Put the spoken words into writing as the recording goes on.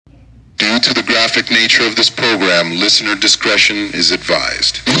to the graphic nature of this program, listener discretion is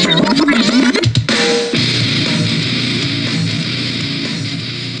advised.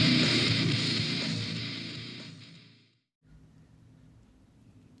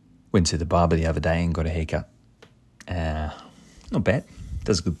 Went to the barber the other day and got a haircut. Not bad.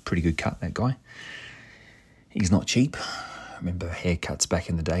 Does a pretty good cut, that guy. He's not cheap. I remember haircuts back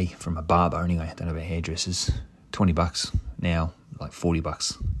in the day from a barber anyway. I don't know about hairdressers. $20 now, like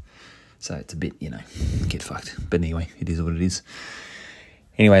 $40. So it's a bit, get fucked. But anyway, it is what it is.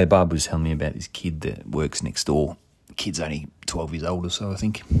 Anyway, the barber was telling me about this kid that works next door. The kid's only 12 years old or so, I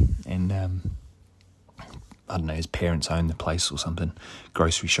think. And I don't know, his parents own the place or something,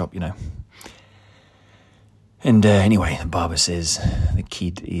 grocery shop, And anyway, the barber says the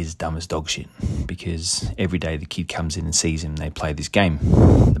kid is dumb as dog shit because every day the kid comes in and sees him, they play this game.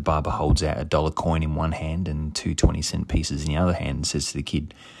 The barber holds out a $1 coin in one hand and two 20-cent pieces in the other hand and says to the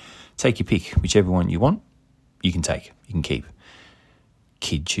kid, take your pick, whichever one you want, you can take, you can keep.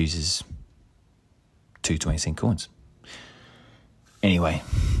 Kid chooses two 20-cent coins. Anyway,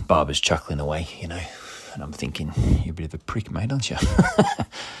 barber's chuckling away, and I'm thinking, you're a bit of a prick, mate, aren't you?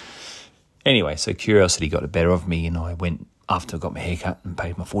 Anyway, so curiosity got the better of me, and I went, after I got my haircut and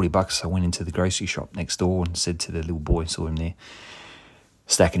paid my $40, I went into the grocery shop next door and said to the little boy, saw him there,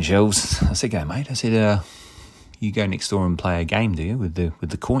 stacking shelves. I said, go, mate. I said, you go next door and play a game, do you, with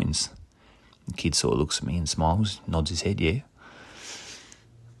the coins? The kid sort of looks at me and smiles, nods his head, yeah.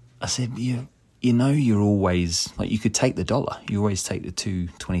 I said, you're always, you could take the $1. You always take the two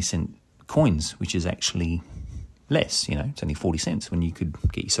 20-cent coins, which is actually less, it's only 40 cents when you could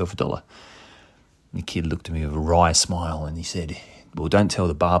get yourself $1. The kid looked at me with a wry smile and he said, well, don't tell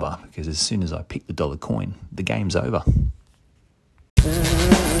the barber because as soon as I pick the $1 coin, the game's over.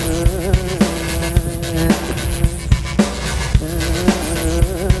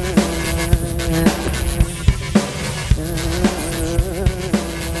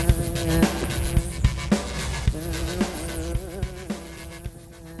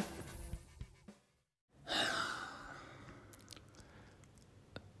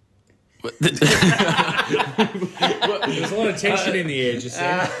 There's a lot of tension in the air just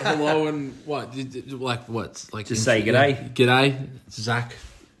then. Hello and what? Just say g'day. G'day, Zach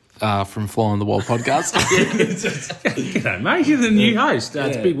from Fly on the Wall podcast. G'day, mate. You're the new host.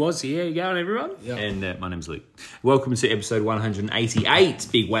 It's Big Waz here. How you going, everyone? Yep. And my name's Luke. Welcome to episode 188,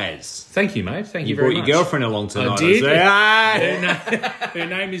 Big Waz. Thank you, mate. Thank you very much. You brought your girlfriend along tonight. I did. Her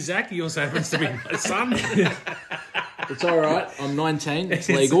name is Zach. He also happens to be my son. It's all right. I'm 19. It's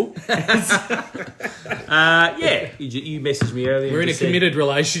legal. You messaged me earlier. We're in a committed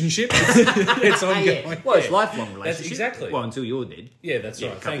relationship. It's ongoing. Yeah. Well, it's a lifelong relationship. That's exactly. Well, until you're dead. Yeah, that's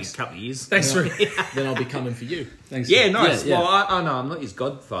right. Thanks. Couple of years. Thanks for. Then I'll be coming for you. Thanks. Yeah, nice. Yeah. Well, I know I'm not his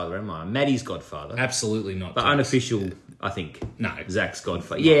godfather, am I? I'm Maddie's godfather. Absolutely not. But unofficial, I think. No. Zach's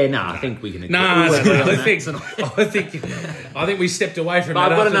godfather. Yeah, no, I think we can agree. No, I think we stepped away from but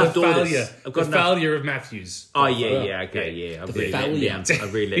that I've got after enough the daughters. failure. Failure of Matthews. Oh, yeah, okay, yeah. I've really let him down.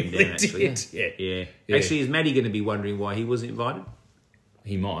 I've really let him down, actually. Yeah. Actually, is Maddie going to be wondering why he wasn't invited?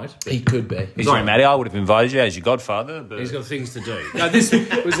 He might. He could be. Sorry, Maddie, I would have invited you as your godfather. But he's got things to do. No, this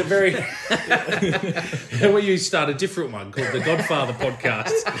was a very... Well, you start a different one called the Godfather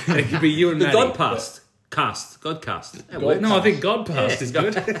Podcast. And it could be you and Maddie. The Godcast. Godcast. No, I think Godpast is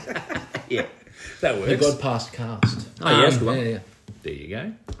good. Yeah. That works. The Godpast cast. Oh, yeah, that's the one. Yeah. There you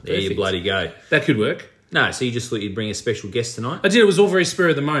go. There you bloody go. That could work. No, so you just thought you'd bring a special guest tonight? I did. It was all very spur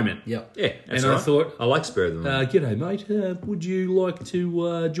of the moment. Yep. Yeah, that's and right. I thought... I like spur of the moment. G'day, mate. Would you like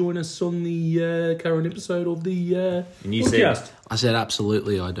to join us on the current episode of the and you podcast? said... I said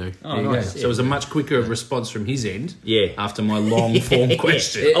absolutely I do. Oh, nice. So it was a much quicker response from his end. Yeah. After my long form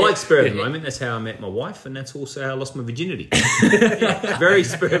question. I like spur of the moment. That's how I met my wife, and that's also how I lost my virginity. Very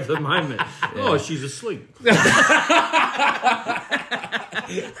spur of the moment. Yeah. Oh, she's asleep.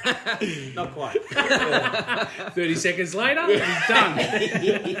 Not quite. 30 seconds later, he's done.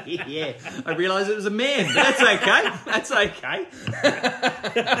 Yeah. I realised it was a man, but that's okay. That's okay.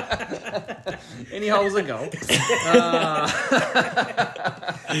 Any holes are gold.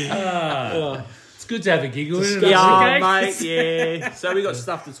 It's good to have a giggle. Isn't it? Yeah, mate, yeah. So we got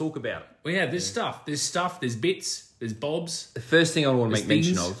stuff to talk about. Well, yeah, there's stuff, there's bits, there's bobs. The first thing I want to make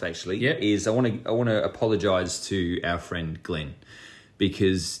mention things. of, actually, Yep. is I want to apologise to our friend Glenn.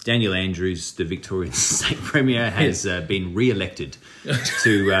 because Daniel Andrews, the Victorian State Premier, has been re-elected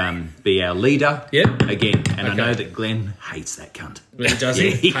to be our leader again. And I know that Glenn hates that cunt. Does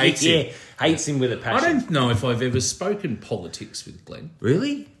he? Hates him. Hates him with a I passion. don't know if I've ever spoken politics with Glenn.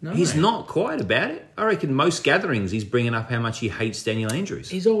 Really? No. He's not quiet about it. I reckon most gatherings he's bringing up how much he hates Daniel Andrews.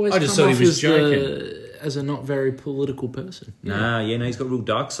 He's always I just come thought off he was as a not very political person. No, he's got a real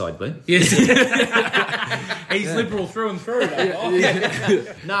dark side, Glenn. Yes. He's liberal through and through.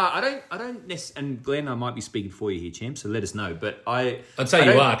 No, I don't necessarily. And Glenn, I might be speaking for you here, champ. So let us know. But I'd say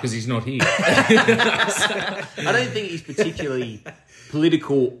you are because he's not here. I don't think he's particularly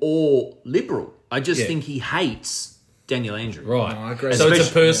political or liberal. I just think he hates Daniel Andrews. Right. No, I agree. So it's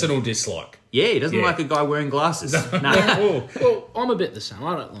a personal dislike. Yeah, he doesn't like a guy wearing glasses. No. Well, I'm a bit the same.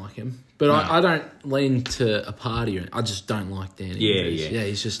 I don't like him. But I don't lean to a party. I just don't like Danny. Yeah.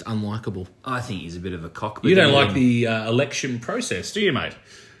 He's just unlikable. I think he's a bit of a cock. You don't like the election process, do you, mate?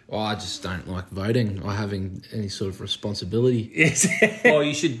 Well, I just don't like voting or having any sort of responsibility. Yes. Well,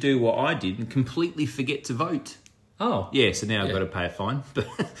 you should do what I did and completely forget to vote. Oh. Yeah, so now I've got to pay a fine.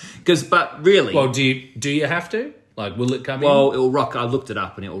 But really... Well, do you have to? Like, will it come in? Well, it'll rock. I looked it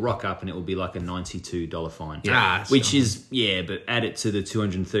up, and it'll rock up, and it will be like a $92 fine. Yeah. Which is but add it to the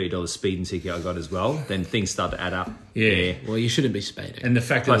 $230 speeding ticket I got as well. Then things start to add up. Yeah. Well, you shouldn't be speeding. And the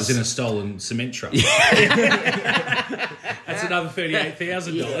fact that it was in a stolen cement truck. That's another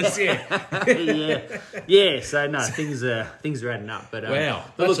 $38,000. Yeah. So no, things are adding up. But Wow,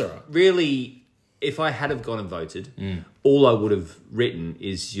 but that's look, all right. Really, if I had have gone and voted, all I would have written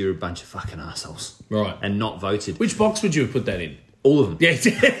is you're a bunch of fucking assholes, Right. and not voted. Which box would you have put that in? All of them. Yeah.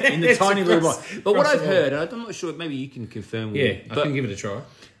 In the tiny little box. But what across I've the heard, and I'm not sure, maybe you can confirm. Yeah, I but can give it a try.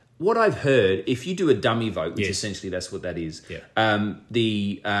 what I've heard, if you do a dummy vote, which Yes. essentially that's what that is, Yeah.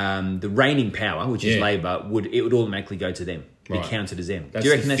 the reigning power, which is Yeah. Labor, would automatically go to them. Be Right. counted as them. That's Do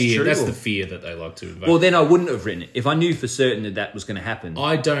you reckon the that's fear. true? That's or- the fear that they like to vote. Well, then I wouldn't have written it. If I knew for certain that was going to happen.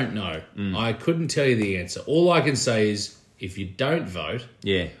 I don't know. I couldn't tell you the answer. All I can say is, if you don't vote,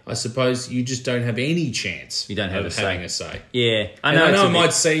 Yeah. I suppose you just don't have any chance. You don't have of a say. having a say. Yeah. I know it's a it bit-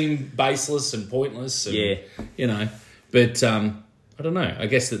 might seem baseless and pointless. And, Yeah. but I don't know. I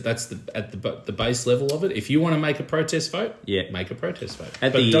guess that's at the base level of it. If you want to make a protest vote, Yeah. make a protest vote.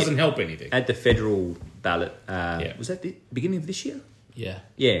 At But the- it doesn't help anything. At the federal ballot, Yeah. was that the beginning of this year? Yeah.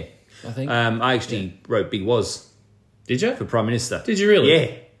 Yeah. I think. I actually wrote Big Was Did you? for Prime Minister. Did you really?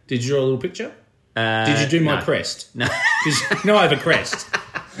 Yeah. Did you draw a little picture? Did you do my no. crest? No. No, I have a crest.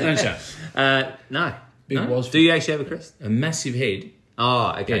 Don't you? No. Big No? Was. Do you actually have a crest? A massive head.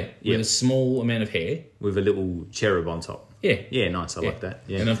 Oh, Yeah. okay. Yeah. With a small amount of hair. With a little cherub on top. Yeah. Yeah, nice. I like that.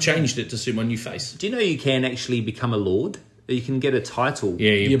 Yeah. And I've changed it to suit my new face. Do you know you can actually become a lord? You can get a title.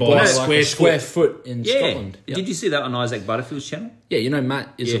 Yeah, You buy buy a like a square foot in Yeah. Scotland. Yep. Did you see that on Isaac Butterfield's channel? Yeah, you know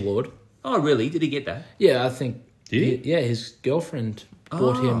Matt is a Yeah. lord. Oh, really? Did he get that? Yeah, I think. Did he? Yeah, his girlfriend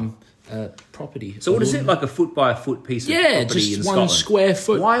bought him property. So what is it? Like a foot by a foot piece of Yeah, property just in one Scotland? square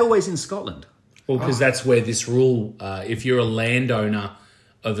foot. Why always in Scotland? Well, because that's where this rule, if you're a landowner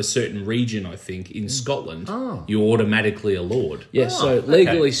of a certain region, I think, in Scotland, you're automatically a lord. Yeah, so okay.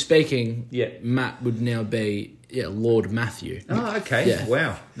 legally speaking, Yeah. Matt would now be Lord Matthew. Oh, okay. Yeah.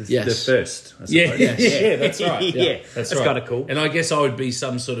 Wow. Yes. The first. I Yeah, suppose. yeah, that's right. Yeah. That's kind of cool. And I guess I would be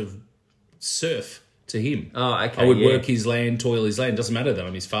some sort of serf to him. Oh, okay, I would yeah. work his land, toil his land. Doesn't matter that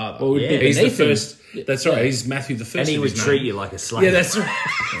I'm his father. Well, we'd Yeah. be He's the beneath him. first. That's right. He's Matthew the first. And he of would his treat name. you like a slave. Yeah, that's right.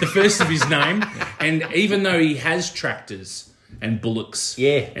 The first of his name. And even though he has tractors and bullocks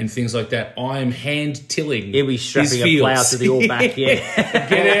Yeah. and things like that, I am hand tilling. He'll be strapping a plough to the all back, yeah.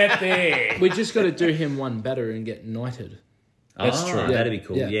 Get out there. We just got to do him one better and get knighted. That's true. That'd be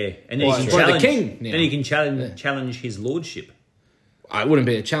cool, Yeah. yeah. And then By- you can by the challenge, king now. Then you can challenge his lordship. It wouldn't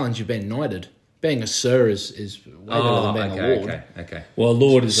be a challenge. You've been knighted. Being a sir is way better than being a lord. okay. Well,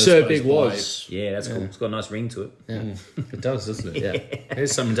 Lord is I Sir suppose, Big by- was. Yeah, that's cool. It's got a nice ring to it. It does, doesn't it? Yeah.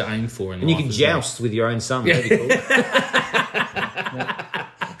 There's something to aim for in And you life can as well. joust with your own son. That'd be cool.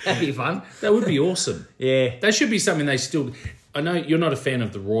 That'd be fun. That would be awesome. Yeah. That should be something they still. I know you're not a fan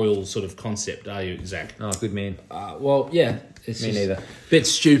of the royal sort of concept, are you, Zach? Oh, good man. Well, yeah. It's Me just neither. a bit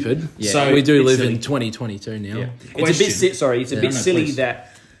stupid. Yeah. So we do It's live silly. in 2022 now. It's a bit Question. it's a bit no, silly please. that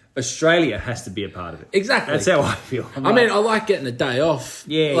Australia has to be a part of it. Exactly. That's how I feel. I mean, I like getting a day off.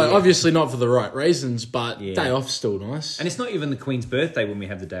 Yeah, Like, yeah. obviously not for the right reasons, but Yeah. day off's still nice. and it's not even the Queen's birthday when we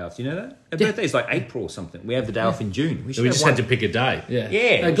have the day off. Do you know that? Her birthday's like April or something. We have the day off in June. So we just had to pick a day. yeah. Yeah.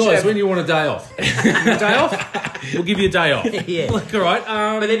 Hey we should guys, have- when do you want a day off? Day off? We'll give you a day off. Yeah. Look, all right.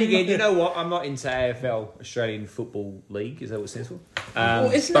 But then again, you know what? I'm not into AFL, Australian Football League. Is that what it stands for?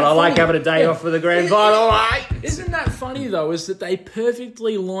 isn't But that I like funny? having a day off for the grand final, right? Isn't that funny though? Is that they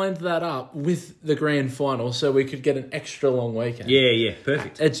perfectly lined that up with the grand final, so we could get an extra long weekend. Yeah,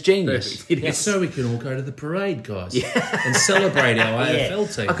 perfect. It's genius. Perfect. It It's is. so we can all go to the parade, guys, and celebrate our AFL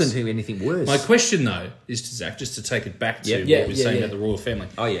teams. I couldn't think of anything worse. My question, though, is to Zach, just to take it back to Yeah. what Yeah, we were saying yeah. about the royal family.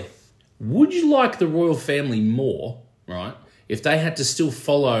 Oh, yeah. Would you like the royal family more, right, if they had to still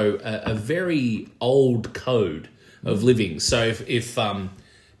follow a very old code of living? So if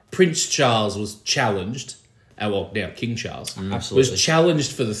Prince Charles was challenged, well, now King Charles, Absolutely. was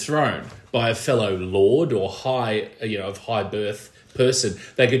challenged for the throne by a fellow lord or of high birth person,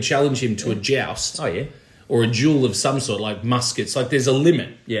 they could challenge him to a joust. Oh, yeah. Or a duel of some sort, like muskets. Like, there's a limit.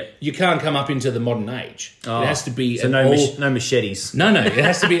 Yeah. You can't come up into the modern age. It has to be So an no, all... no machetes. No, it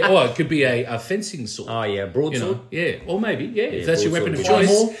has to be... Oh, it could be a fencing sword. Oh, yeah, broadsword. Yeah, or maybe, if that's your weapon of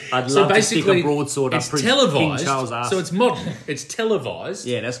broadsword. choice. I'd love to stick a broadsword up it's Prince televised, King Charles' ass. so it's modern. It's televised.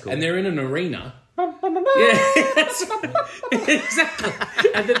 Yeah, that's cool. And they're in an arena. Yeah, exactly.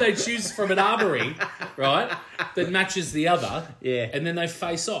 And then they choose from an armory, right, that matches the other. Yeah. And then they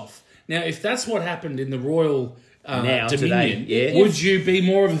face off. Now, if that's what happened in the royal Now, Dominion, today, yeah. would you be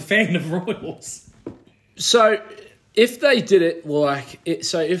more of a fan of royals? So if they did it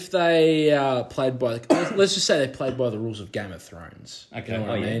if they played by, let's just say they played by the rules of Game of Thrones. Okay. You know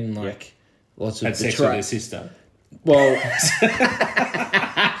what I mean? Like lots of Had sex with betrayal. their sister. Well,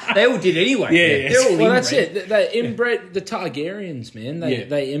 They all did anyway. Yeah. They're all well, that's inbred. it. They inbred the Targaryens, man. Yeah.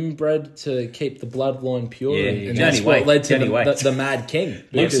 They inbred to keep the bloodline pure, Yeah, and Johnny that's what White, led to Johnny White. the Mad King.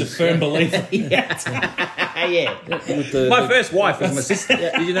 Luke's a Because- firm believer. Yeah. with the- My first wife was my sister.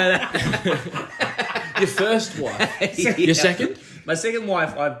 Did you know that? your first wife, Yeah. your second. My second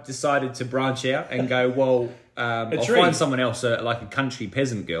wife, I've decided to branch out and go, well, I'll tree. find someone else, like a country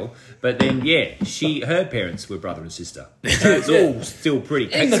peasant girl. But then, her parents were brother and sister. So it's all still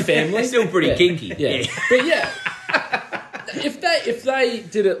pretty In the family. Still pretty Yeah. kinky. Yeah, but yeah, if they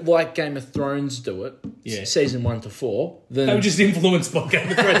did it like Game of Thrones do it, Yeah. season 1 to 4, then They were just influenced by Game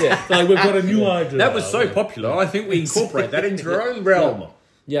of Thrones. Like, we've got a new idea. That was so popular. I think we incorporate that into our own realm.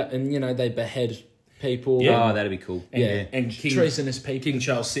 yeah, and they behead people. Oh, that'd be cool. yeah, And treasonous people. King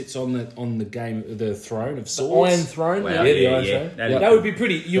Charles sits on the throne of swords. Iron Throne. Wow. Yeah. Yeah, the Yeah, Iron yeah. Throne. That'd be That would be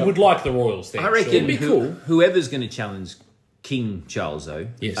pretty. You would like the royals then. I reckon surely. be cool. whoever's going to challenge King Charles, though,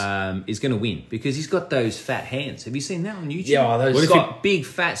 Yes. is going to win because he's got those fat hands. Have you seen that on YouTube? Yeah, those- He's What if got big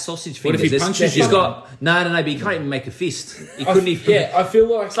fat sausage What fingers. if he punches He's you? got no, but he can't even make a fist. He couldn't even. Yeah, I feel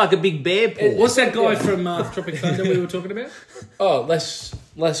like It's like a big bear paw. What's that guy from Tropic Thunder we were talking about?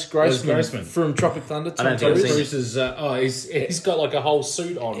 Les Grossman, Grossman. from Tropic Thunder. I don't Tom think I've Cruise. seen Bruce is he's got like a whole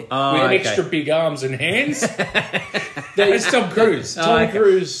suit on with okay. extra big arms and hands. It's Tom Cruise. Tom okay.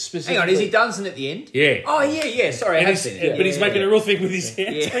 Cruise specifically. Hang on, is he dancing at the end? Yeah. Oh yeah. Sorry, I And have he's- seen it. but he's making a real thing with his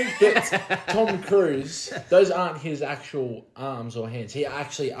hands. Yeah. Tom Cruise, those aren't his actual arms or hands. He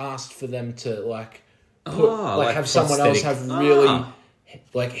actually asked for them to like have someone else prosthetic. have really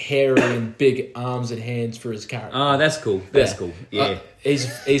like hairy and big arms and hands for his character. Oh, that's cool. That's Yeah. cool. Yeah.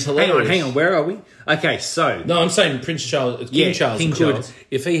 He's hilarious. Hang on. Where are we? Okay, so No, I'm saying Prince Charles, King Charles, King could, Charles.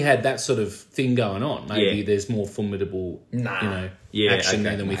 if he had that sort of thing going on, maybe Yeah. there's more formidable, Nah. action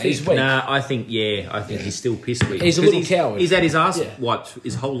there than we He's think. weak. Nah, I think he's still pissed weak. He's a Because little coward. He's had his ass Yeah. wiped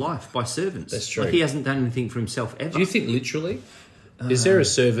his whole life by servants. That's true. Like, he hasn't done anything for himself ever. Do you think literally? Is there a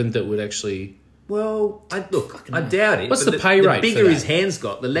servant that would actually? Well, I doubt it. What's but the pay rate The for bigger that? his hands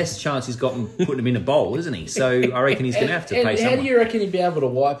got, the less chance he's got in putting them in a bowl, isn't he? So I reckon he's going to have to And pay how someone. do you reckon he'd be able to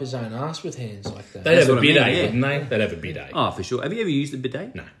wipe his own ass with hands like that? They'd That's have a what I mean, bidet, yeah. wouldn't they? They'd have a bidet. Oh, for sure. Have you ever used a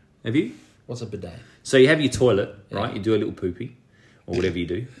bidet? No. Have you? What's a bidet? So you have your toilet, right? You do a little poopy or whatever you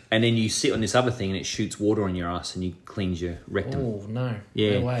do. And then you sit on this other thing and it shoots water on your ass and you cleans your rectum. Oh no!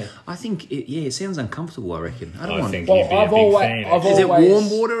 Yeah. No way. I think, it sounds uncomfortable, I reckon. I don't want think it. Well, you'd be a I've big always, fan. I've Is it always, warm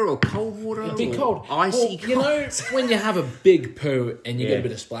water or cold water? It'd be or cold. Icy Well, cold? you know, when you have a big poo and you Yeah. get a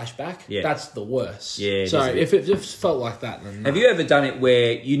bit of splashback, Yeah. that's the worst. Yeah, it So is a bit. if it just felt like that, then Have you ever done it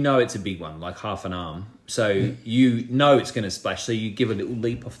where you know it's a big one, like half an arm, so you know it's going to splash, so you give a little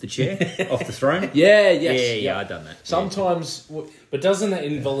leap off the chair, off the throne? Yeah. Yes. Yeah, I've done that. Sometimes. But doesn't that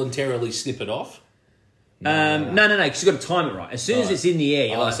involuntarily snip it off? No, because you've got to time it right. As soon as it's in the air,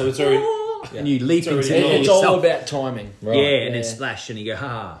 you're like, So it's already. and you leap into already- the air It's yourself. all about timing. Right. Yeah, and then splash, and you go,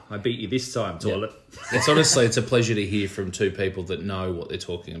 I beat you this time, toilet. It's honestly, it's a pleasure to hear from two people that know what they're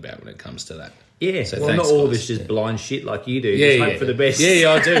talking about when it comes to that. Yeah, So well, thanks, not all of guys. us just blind shit like you do. Yeah, just hope for the best.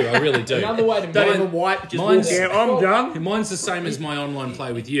 Yeah, I do. I really do. Another way to Don't make even wipe, just Mine's- walk out. I'm done. Mine's the same as my online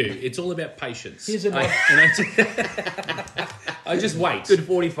play with you. It's all about patience. Here's a I I just wait. Good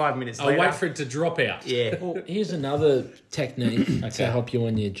 45 minutes I'll later. wait for it to drop out. Yeah. Well, here's another technique to help you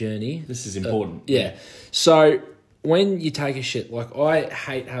on your journey. This is important. Yeah. So when you take a shit, like I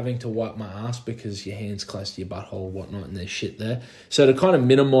hate having to wipe my ass because your hand's close to your butthole or whatnot and there's shit there. So to kind of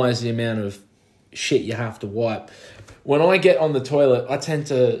minimise the amount of shit you have to wipe, when I get on the toilet, I tend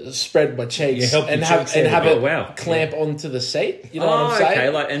to spread my cheeks help your and have cheeks out. it clamp onto the seat. You know what I'm saying? okay,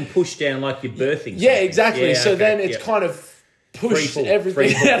 like and push down like you're birthing. Yeah, something. exactly. Yeah, So okay, then it's yeah. kind of pushed Free fall, everything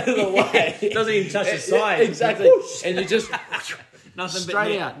free fall. out of the way. It doesn't even touch the Yeah, side. exactly. And you just Nothing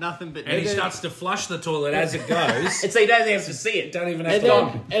straight but out. Nothing but And he starts to flush the toilet as it goes. And so you don't have to see it. Don't even have And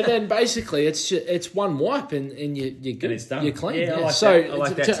time. then basically it's one wipe and you're good. And it's done. You're clean. Yeah, I like so that. I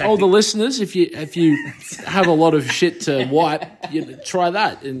like that to all the tactic. listeners, if you have a lot of shit to wipe, try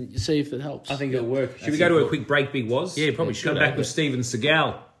that and see if it helps. I think it'll work. Should we go to a quick break, Big Woz? Yeah, probably should. Come back with Steven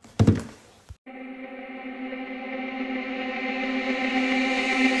Seagal.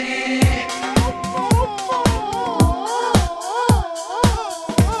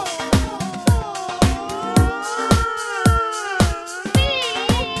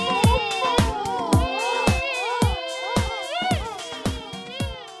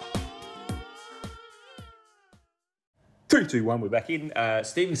 Three, two, one. We're back in.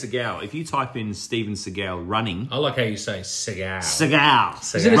 Steven Seagal. If you type in Steven Seagal running, I like how you say cigar.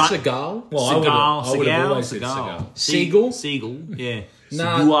 Seagal. Isn't it Run- Seagal? Well, I would have always said cigar. Seagal? Seagal, yeah.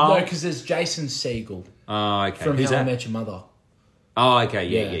 No, because there's Jason Segel Oh, okay. from Who's How I that? Met Your Mother. Oh, okay.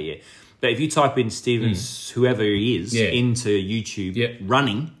 Yeah. Yeah. But if you type in Steven's, whoever he is, Yeah. into YouTube Yeah.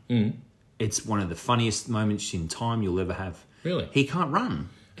 running, it's one of the funniest moments in time you'll ever have. Really? He can't run.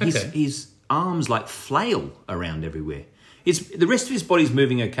 Okay. His arms like flail around everywhere. The rest of his body's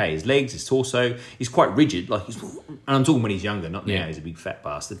moving okay. His legs, his torso, he's quite rigid. Like and I'm talking when he's younger, not now. Yeah. He's a big fat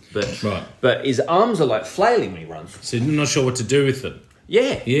bastard. But Right. But his arms are like flailing when he runs. So I'm not sure what to do with them.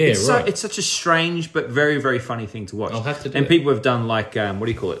 Yeah, Yeah, right. It's such a strange but very, very funny thing to watch. I'll have to do And it. people have done like what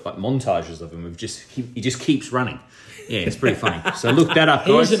do you call it? Like montages of him. He just keeps running. Yeah, it's pretty funny. So look that up,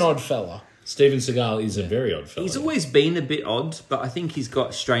 guys. He's an odd fella. Steven Seagal is a very odd fellow. He's always been a bit odd, but I think he's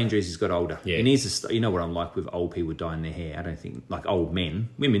got stranger as he's got older. Yeah. And you know what I'm like with old people dyeing their hair. I don't think like old men,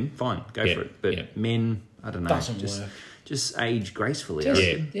 women, fine, go Yeah, for it. But yeah. men, I don't know, Doesn't just work. just age gracefully. I Just-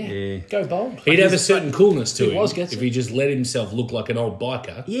 reckon. yeah. Go bold. He'd have a certain coolness to He him was, gets if it. he just let himself look like an old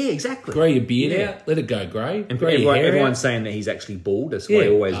biker. Yeah, exactly. Grow your beard Yeah. out, let it go grey. And Grow your hair everyone's out. saying that he's actually bald. That's why Yeah. he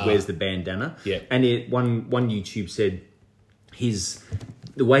always wears the bandana. Yeah. And one YouTube said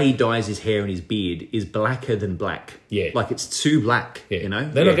the way he dyes his hair and his beard is blacker than black. Yeah. Like it's too black, Yeah. you know?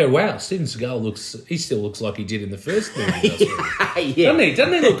 Then yeah. I go, wow, Steven Seagal he still looks like he did in the first movie. yeah.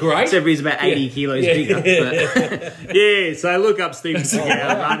 Doesn't he look great? Except he's about 80 kilos bigger. But yeah, so look up Steven Oh,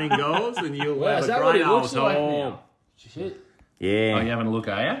 Seagal running goals and you'll Wow, have is a that what great he old looks like time. now? Shit. Yeah. Oh, you having a look,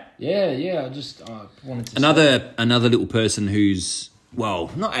 are you? Yeah. I just wanted to Another little person who's, well,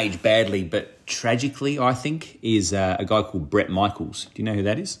 not aged badly, but tragically, I think, is a guy called Bret Michaels. Do you know who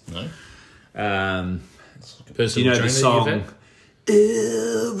that is? No. Do Personal you know the trainer song? you've had?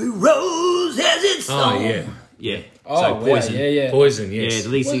 Every rose has its Oh, song. yeah. Yeah. Oh, so wow, Poison. yeah. Poison, Yeah, yes. the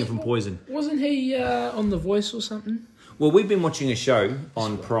lead singer from Poison. Wasn't he on The Voice or something? Well, we've been watching a show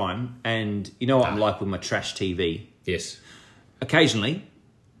on Prime, and you know what I'm like with my trash TV. Yes. Occasionally,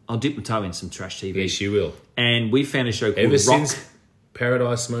 I'll dip my toe in some trash TV. Yes, you will. And we found a show called Ever Rock. since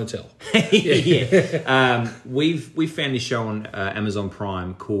Paradise Motel. We found this show on Amazon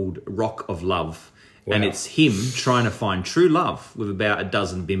Prime called Rock of Love. Wow. And it's him trying to find true love with about a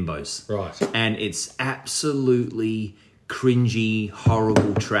dozen bimbos. Right. And it's absolutely cringy,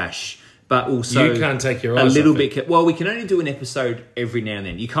 horrible trash. But also You can't take your a eyes little off bit. Well, we can only do an episode every now and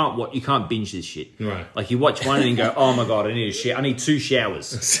then. You can't binge this shit. Right. Like you watch one and you go, oh my god, I need 2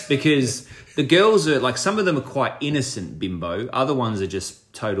 showers because the girls are like some of them are quite innocent bimbo. Other ones are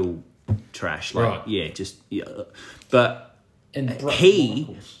just total trash. Like, Right. Yeah, just yeah. But And Bret he,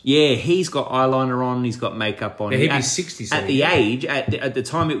 Michaels. yeah, he's got eyeliner on. He's got makeup on. Yeah, he'd be At- 60 At something, the yeah. age, at the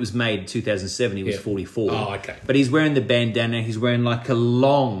time it was made, 2007, he was Yeah. 44. Oh, okay. But he's wearing the bandana. He's wearing like a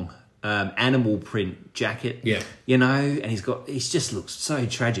long animal print jacket. Yeah. You know, and he just looks so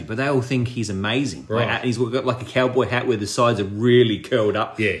tragic. But they all think he's amazing. Right. Like, he's got like a cowboy hat where the sides are really curled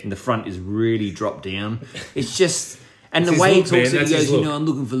up. Yeah. And the front is really dropped down. It's just. And That's the way his he look, talks, man. he That's his goes, look. I'm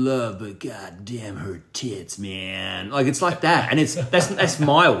looking for love, but god damn her tits, man. Like it's like that, and that's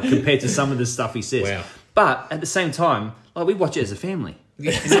mild compared to some of the stuff he says. Wow. But at the same time, like we watch it as a family.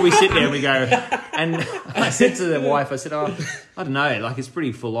 You know, we sit there and we go, And I said to the wife, I said, I don't know, like it's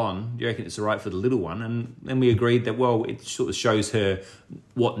pretty full on. Do you reckon it's all right for the little one? And then we agreed that, well, it sort of shows her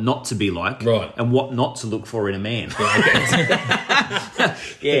what not to be like, Right. and what not to look for in a man.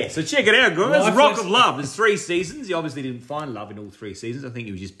 Yeah, so check it out, guys. Life Rock lesson. of Love. There's 3 seasons. He obviously didn't find love in all 3 seasons. I think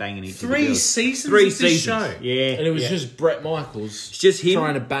he was just banging each of the 3 girls. seasons 3 of this seasons. show? Yeah. And it was yeah. just Brett Michaels It's just him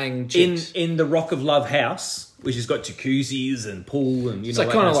trying to bang in chicks. the Rock of Love house, which has got jacuzzis and pool and It's know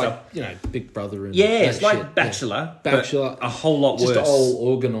like that kind of stuff. like, you know, Big Brother and Yeah, that it's like shit. Bachelor, Yeah. Bachelor. but a whole lot Just worse. all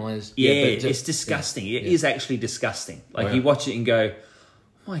organised. Yeah, but just- it's disgusting. It is actually disgusting. Like Wow. you watch it and go,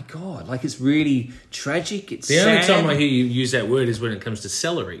 oh my God, like it's really tragic. It's The sad. only time I hear you use that word is when it comes to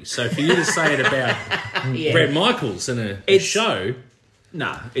celery. So for you to say it about Brett Michaels in a It's- show,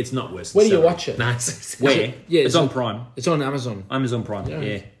 Nah, it's not worse. Where than do you Celery. watch it? no, Where? Yeah, it's on Prime. It's on Amazon. Amazon Prime. Yeah,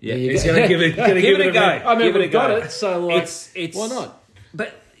 yeah. There you he's go. going to give it, Give it a go. I mean, Give it a we've got go. it, so like, It's why not?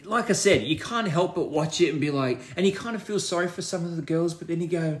 But like I said, you can't help but watch it and be like, and you kind of feel sorry for some of the girls, but then you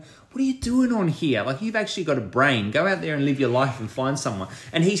go, what are you doing on here? Like you've actually got a brain. Go out there and live your life and find someone.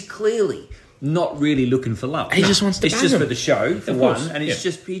 And he's clearly not really looking for love. He just wants to It's bang just them. for the show, for Of one, course, and it's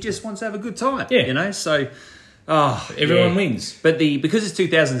yeah. just he just wants to have a good time. Yeah. You know, so. Oh, Everyone yeah. wins. But because it's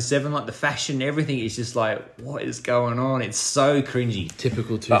 2007, like the fashion, everything is just like, what is going on? It's so cringy.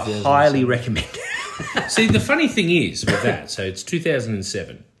 Typical But 2000. highly recommended. See, the funny thing is with that, so it's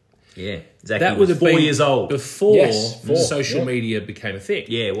 2007. Yeah, exactly. That would have 4 been years old. before Yes, 4, social yeah. media became a thing.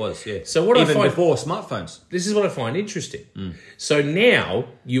 Yeah, it was. Yeah. So what I even find- before smartphones. This is what I find interesting. So now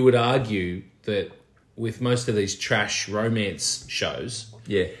you would argue that with most of these trash romance shows,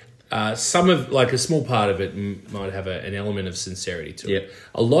 Yeah. some of, like a small part of it might have an element of sincerity to it. Yep.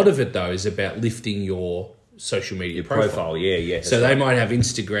 A lot of it, though, is about lifting your social media profile. Yeah, yeah. So they might have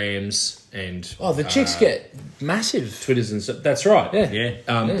Instagrams and Oh, the chicks get massive. Twitters and stuff. That's right. Yeah.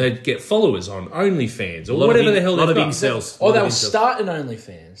 Yeah. They'd get followers on OnlyFans or lot of whatever in- the hell lot they've of got. incels. Or Lot they'll of incels. start in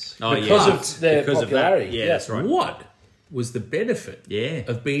OnlyFans Oh, yeah. because But of their because of that. popularity. Yeah, that's right. What was the benefit Yeah.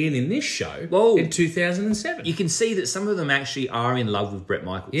 of being in this show Well, in 2007? You can see that some of them actually are in love with Brett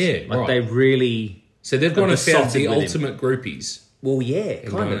Michaels. Yeah, like right. they really. So they've gone and found besotted the with him. ultimate groupies. Well, yeah,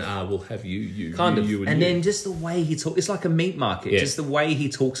 And kind gone, of. we'll have you, Kind you, of. you, And you. then just the way he talks, it's like a meat market. Yeah. Just the way he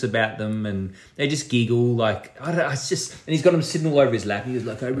talks about them, and they just giggle. Like, I don't know, it's just, and he's got them sitting all over his lap. And he's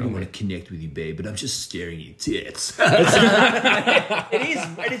like, I really want to connect with you, babe, but I'm just staring at your tits. It is.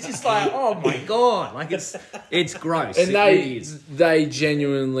 And it's just like, oh my God. Like, it's gross. And It they really is. they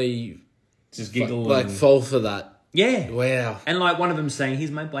genuinely just giggle. like and- fall for that. Yeah. Wow. And like one of them saying,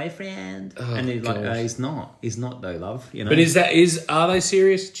 he's my boyfriend. and he's like, God. he's not. He's not though, love. You know? But are they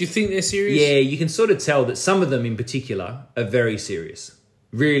serious? Do you think they're serious? Yeah, you can sort of tell that some of them in particular are very serious.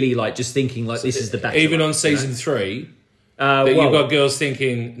 Really, like, just thinking, like, this is the Bachelor. Even on season 3, well, that you've got girls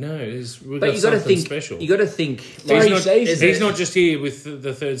thinking, no, we've but got you got to something think. special. You got to think. Three not, seasons. he's not just here with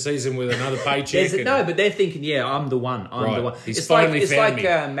the third season with another paycheck. There's- no, but they're thinking, yeah, I'm the one. I'm Right. the one. He's it's like finally it's found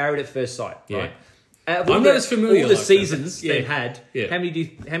like me. Married at First Sight, Yeah. right? Of I'm not as familiar All the like that, seasons but- yeah. they've had. Yeah. How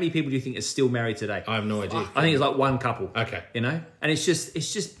many people do you think are still married today? I have no idea. I think it's like one couple. Okay. You know? And it's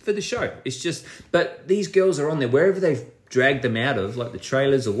just for the show. It's just, but these girls are on there, wherever they've dragged them out of, like the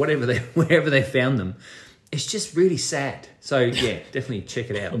trailers or whatever wherever they found them. It's just really sad. So yeah, definitely check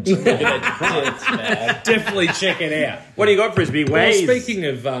it out. Definitely check it out. What do you got for us, Big Well, Waves? speaking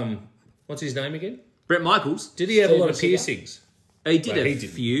of, what's his name again? Brett Michaels. Did he have a lot of Steven Seagal. piercings? He did Well, a he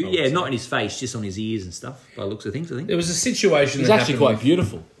didn't, few. I would Yeah, say. not in his face, just on his ears and stuff. By the looks of things, I think. There was a situation He's that actually happened quite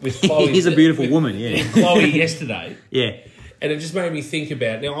beautiful. with Chloe. He's a beautiful woman, yeah. with Chloe yesterday. Yeah. And it just made me think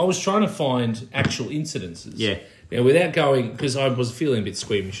about. Now, I was trying to find actual incidences. Yeah. Now, without going, because I was feeling a bit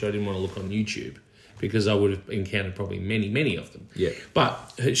squeamish, I didn't want to look on YouTube because I would have encountered probably many, many of them. Yeah.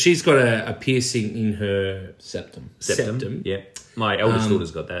 But she's got a piercing in her Septum. septum. Yeah. My eldest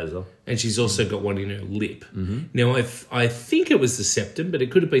daughter's got that as well. And she's also got one in her lip. Now, I think it was the septum, but it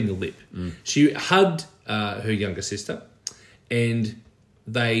could have been the lip. She hugged her younger sister, and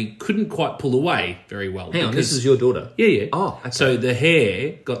they couldn't quite pull away very well. Hang on, because- this is your daughter. Yeah, yeah. Oh, okay. So the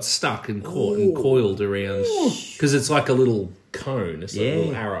hair got stuck and caught and coiled around because it's like a little cone, it's like a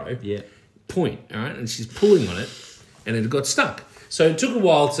little arrow Yeah. point, all right? And she's pulling on it, and it got stuck. So it took a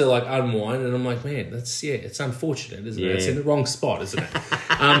while to like unwind, and I'm like, man, it's unfortunate, isn't it? It's Yeah. in the wrong spot, isn't it?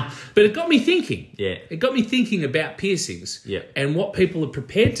 But it got me thinking. Yeah. It got me thinking about piercings Yeah. and what people are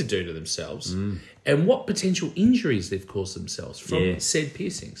prepared to do to themselves and what potential injuries they've caused themselves from Yeah. said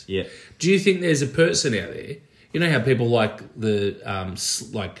piercings. Yeah. Do you think there's a person out there? You know how people like the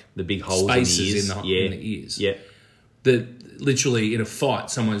The big holes in the spaces ears. in the Yeah. ears. Yeah. That literally in a fight,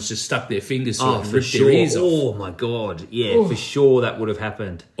 someone's just stuck their fingers through it and for ripped sure. their ears off. Oh my god, yeah, for sure that would have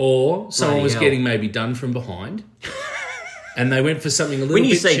happened. Or someone Bloody was hell. getting maybe done from behind, and they went for something a little When bit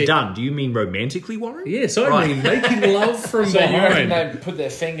you say cheap. done, do you mean romantically, Warren? Yes, I Right. mean making love from So you reckon behind. they put their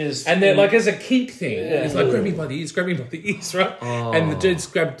fingers And they're in- like, as a kink thing, Yeah. it's like, grab me by the ears, right? Oh. And the dude's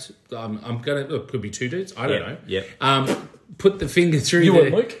grabbed, I'm going to, could be two dudes, I don't know. Yep. Put the finger through You the,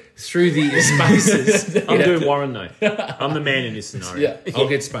 and Luke? through the spaces. I'm Yeah. doing Warren though. I'm the man in this scenario. Yeah. I'll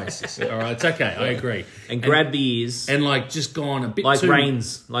get spaces. All right, it's okay, I agree. And grab the ears And like just gone a bit like too...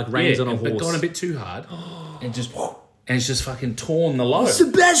 reins on a But horse. gone a bit too hard. and just And it's just fucking torn the lobe.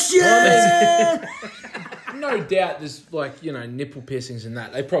 Sebastian! no doubt there's like, you know, nipple piercings and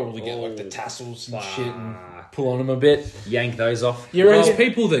that. They probably get like the tassels and shit and pull on them a bit. Yank those off. You There's reckon?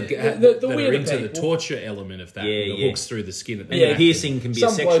 people that, the that are weirder into the people- torture element of that. Yeah, the yeah. hooks through the skin. At the Yeah, back. piercing can be a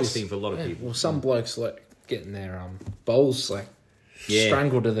Some sexual blokes- thing for a lot of people. Well, some blokes like getting their bowls like Yeah.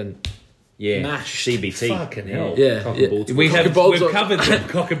 strangled and then Yeah, Mashed. CBT. Fucking hell. Yeah, Cock yeah. and ball talk. We've balls are- covered the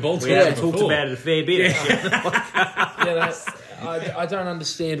cock and ball We have talk talked before. about it a fair bit. I don't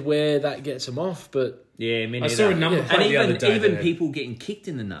understand where that gets them off, but Yeah, me I neither. saw a number Yeah. plate And the other day. even that- people getting kicked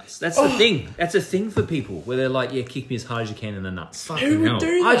in the nuts. That's the thing. That's a thing for people where they're like, yeah, kick me as hard as you can in the nuts. Fucking who hell. would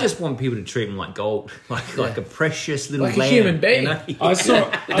do I that? just want people to treat them like gold, like a precious little Like a lamb, human being. You know? I saw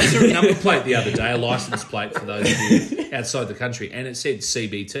a number plate the other day, a license plate for those of you outside the country, and it said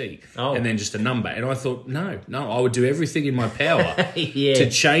CBT, Oh. and then just a number. And I thought, no, I would do everything in my power Yeah. to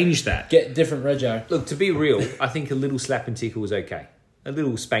change that. get different rego. Look, to be real, I think a little slap and tickle is okay. A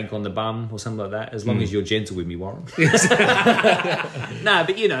little spank on the bum or something like that, as long as you're gentle with me, Warren. No,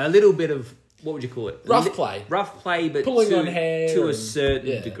 but you know, a little bit of, what would you call it? Rough play. Rough play, but Pulling to, on hair to a and- certain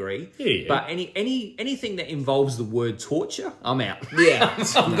yeah. degree. Yeah. But anything that involves the word torture, I'm out. Yeah.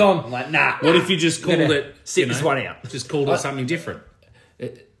 I'm gone. I'm like, nah. What if you just called Gonna it? sit you know, this one out. Just called it something different.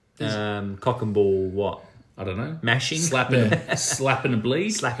 Cock and ball, what? I don't know. Mashing? slapping a bleed.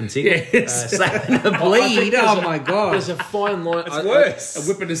 Slap and tickle? Yes. Slapping a bleed? Oh my God. There's a fine line. It's worse. A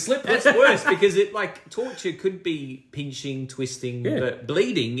whip and a slip. That's worse because it like torture could be pinching, twisting, but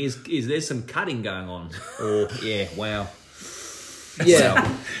bleeding is there's some cutting going on. Or yeah, wow, Yeah.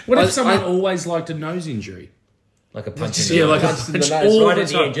 What if I- someone I- always liked a nose injury? like a punch. Yeah, like a punch in the punch nose. all right the at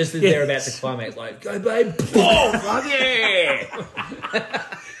the time. end, just as they're about to climax, like go babe, oh fuck yeah!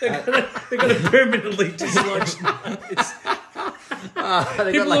 They're going to permanently dislodge nose.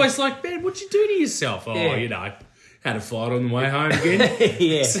 They People got, always like, man, what'd you do to yourself? Oh, Yeah. you know, had a fight on the way home again.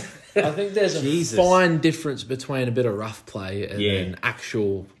 yeah, I think there's a Jesus. fine difference between a bit of rough play and Yeah. then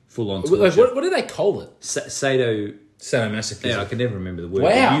actual. full on Like, torture. what do they call it? Sado. Sadomasochism. Yeah, I can never remember the word.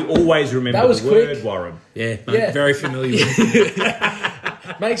 Wow. You always remember That was the word, quick. Warren. Yeah, Yeah. very familiar with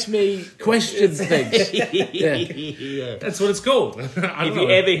it. Makes me question things. Yeah. Yeah. That's what it's called. I If don't you know.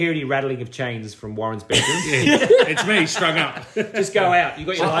 ever hear any rattling of chains from Warren's bedroom, It's me, strung up. just go out. You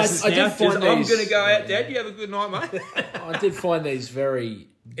got your I- license I did now. find Just, I'm these- going to go out, Dad. You have a good night, mate. I did find these very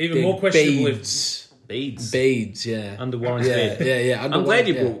Even big more questionable if- beads. Beads. Beads, yeah. Under Warren's yeah, bed. yeah, yeah. I'm glad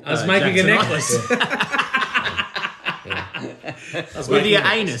you brought. I was making a Jack tonight. necklace. I was With making your a-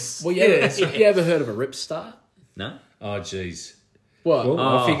 anus. Well, yeah. Have you ever heard of a rip start? No. Oh, jeez. What?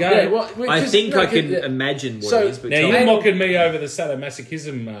 Off you go. Yeah, well, I because- think no, I can yeah. imagine what So- it is, but Now, tell you're me. mocking me over the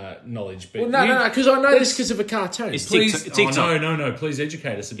sadomasochism knowledge, but Well, no, because I know this because of a cartoon. It's please, TikTok. Oh, no, please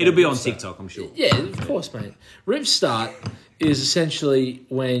educate us. About It'll be on this stuff. TikTok, I'm sure. Yeah, of course, mate. Rip start is essentially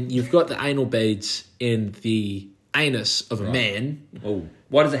when you've got the anal beads in the anus of a man, Oh,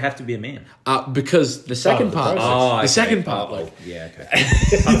 why does it have to be a man? because the second the part, process. okay. the second part, Oh, like, yeah, okay.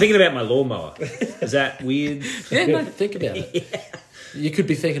 I'm thinking about my lawnmower. Is that weird? yeah, no, think about it. You could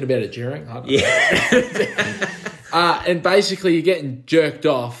be thinking about it during. I don't know. Yeah. And basically, you're getting jerked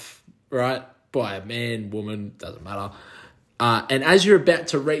off, right, by a man, woman, doesn't matter. And as you're about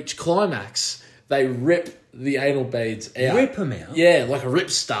to reach climax, they rip the anal beads out. Rip 'em out? Yeah, like a rip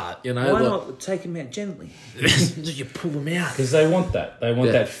start, you know. Why like- not take him out gently? you pull them out. Because they want that. They want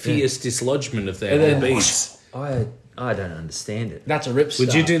Yeah, that fierce dislodgement of their And then- beads. I don't understand it. That's a rip start.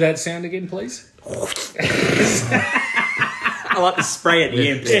 Would you do that sound again, please? I like the spray at the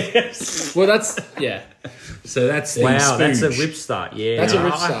end. Well, that's, yeah. So that's the Wow, that's a spooge. rip start. Yeah, That's a No,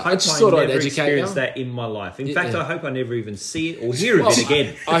 rip I start. hope I just thought I'd never educate experience you. that in my life. In Yeah, fact, yeah. I hope I never even see it or hear of Well, it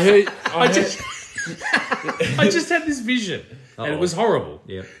again. I heard. I just had this vision, and it was horrible.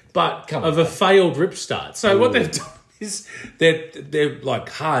 Yeah. But of a failed rip start. So what they've done is they're like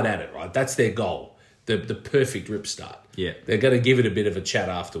hard at it, right? That's their goal, the perfect rip start. Yeah. They're going to give it a bit of a chat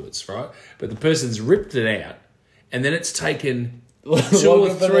afterwards, right? But the person's ripped it out, and then it's taken 2 or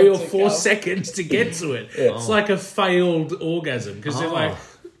Longer than 3 or it to 4 come. seconds to get to it. It's like a failed orgasm because they're like,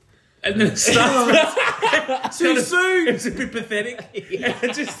 and then it starts too soon. It's a bit pathetic.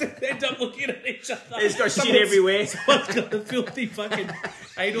 And just end up looking at each other. It's got shit everywhere. Someone's got a filthy fucking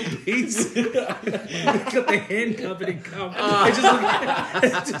anal piece. They've got their hand covered in cum.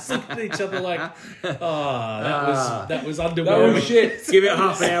 They're just looking at each other like, that was That underwhelming. was shit. Give it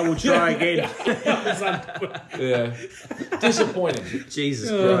half an hour, we'll try again. That was underwhelming. Yeah. Disappointing. Jesus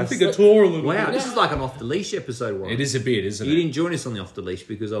I Christ. think I tore a little Wow, bit. this is like an off the leash episode, Warren. It is a bit, isn't You it? didn't join us on the off the leash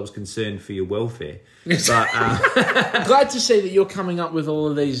because I was concerned for your welfare. But I'm glad to see that you're coming up with all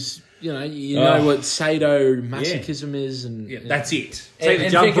of these. You know what sadomasochism is, and Yeah, that's it. say the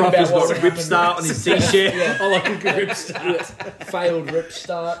and jump thinking off about has got what's a rip happened- start on his t-shirt. I like a good rip start. failed rip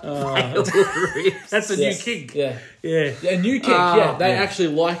start. That's a new kink. Yeah. Yeah. A new kink, yeah. They actually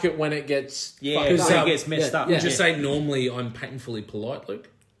like it when it gets Yeah, fucked because up. it gets messed up. Yeah. Would you say normally I'm painfully polite, Luke?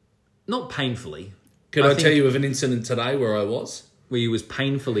 Not painfully. Could I think- tell you of an incident today where I was? Where you was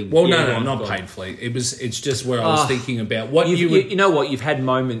painfully... Well, Yeah, no, go on, not go on. painfully. It's just where I was thinking about what You would. know what? You've had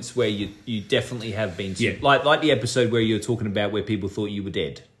moments where you definitely have been... Yeah. Like the episode where you were talking about where people thought you were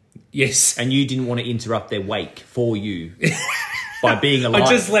dead. Yes. And you didn't want to interrupt their wake for you by being alive. I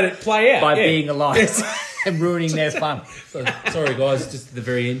just let it play out. by yeah. being alive and ruining their fun. Sorry, guys, just at the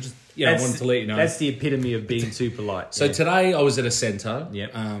very end. Just, I wanted to let you know. That's the epitome of being too polite. So today I was at a centre.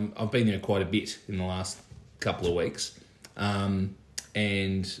 Yep. I've been there quite a bit in the last couple of weeks.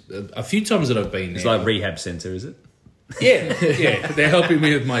 And a few times that I've been there. It's like a rehab centre, is it? Yeah. They're helping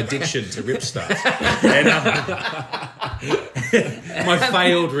me with my addiction to rip starts. And, my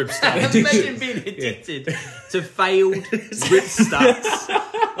failed rip start addiction. Imagine being addicted to failed rip starts.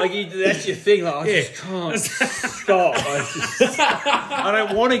 That's your thing. Like, I just can't stop. I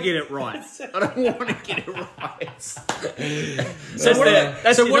don't want to get it right. I don't want to get it right. So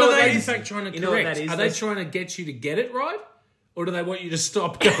what are they in fact trying to you know what correct? that is? Are they trying to get you to get it right? Or do they want you to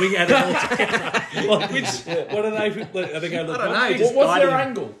stop going at it altogether? Like what are they going, look, I don't one know, thing- just What's their guiding-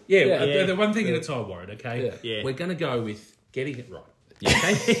 angle? Yeah, the one thing at a time, Warren, okay? Yeah. We're going to go with getting it right.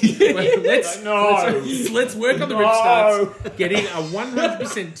 Okay? let's work on the rip starts. Getting a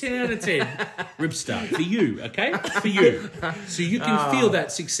 100% 10 out of 10 rip start for you, okay? For you. So you can feel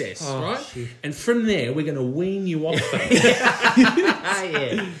that success, right? Shit. And from there, we're going to wean you off that.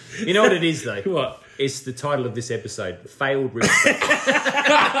 Yeah. You know what it is, though? What? It's the title of this episode, Failed Rip Starts.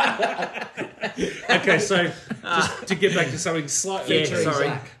 Okay, so just to get back to something slightly Yeah, true. sorry.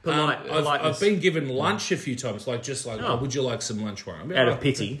 I've Politeness. been given lunch a few times, like oh, would you like some lunch, Warren? Out of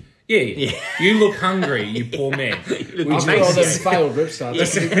pity. Yeah. You look hungry, you poor man. Look, Would After you- all them failed rip starts,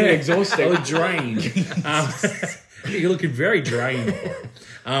 that's pretty I exhausting. look drained. You're looking very drained.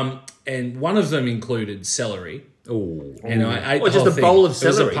 And one of them included celery. Oh. And I ate Or the just whole a thing. bowl of It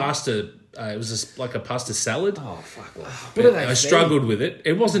was celery? a pasta. It was like a pasta salad. Oh, fuck off. What are they I struggled with it.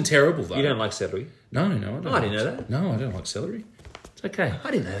 It wasn't terrible though. You don't like celery? No, I don't. I didn't know that. No, I don't like celery. It's okay. I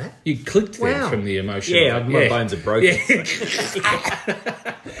didn't know that. You clicked there Wow. from the emotion. Yeah, my bones are broken.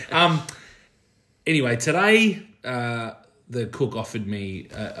 Anyway, today the cook offered me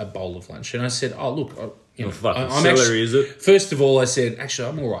a bowl of lunch, and I said, "Oh, look, fucking I'm celery, actually, is it? First of all, I said, "Actually,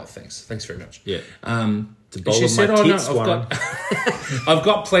 I'm all right, thanks very much." Yeah. It's a And bowl she of said, my "Oh no, tits, Warren. I've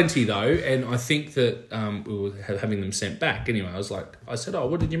got plenty though, and I think that we were having them sent back." Anyway, I said, "Oh,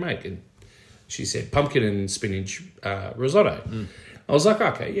 what did you make?" And she said, "Pumpkin and spinach risotto." I was like,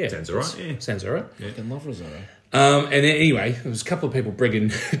 "Okay, yeah, Sounds all right, yeah. Sounds all right." I love risotto. And then anyway, there was a couple of people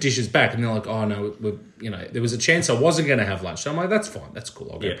bringing dishes back, and they're like, "Oh no, there was a chance I wasn't going to have lunch." So I'm like, "That's fine, that's cool.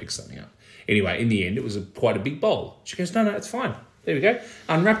 I'll go Yeah. pick something up." Anyway, in the end, it was quite a big bowl. She goes, "No, it's fine. There we go."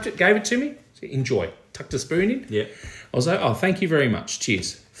 Unwrapped it, gave it to me. Said, "Enjoy." Tucked a spoon in. Yeah. I was like, "Oh, thank you very much.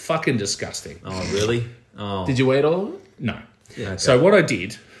 Cheers." Fucking disgusting. Oh, really? Oh. Did you eat all of it? No. okay. So what I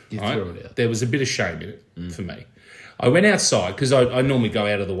did, threw it out. there was a bit of shame in it for me. I went outside because I normally go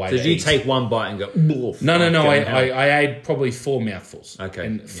out of the way. So to did you eat. take one bite and go, "Oof"? No. Like, I ate probably 4 mouthfuls. Okay,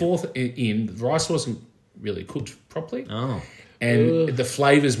 And yeah. fourth in, the rice wasn't really cooked properly. Oh. And the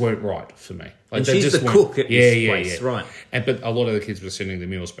flavours weren't right for me. Like And they she's just the weren't- cook at this place, right. But a lot of the kids were sending the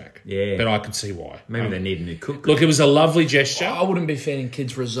meals back. Yeah. But I could see why. Maybe they need a new cook. Look, it was a lovely gesture. I wouldn't be feeding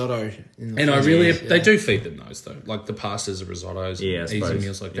kids risotto. In the And I first really, place. they do feed them those though, like the pastas, the risottos, Yeah, I and easy suppose.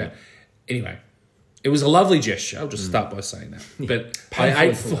 meals like Yeah. that. Anyway, it was a lovely gesture. I'll just start by saying that. But I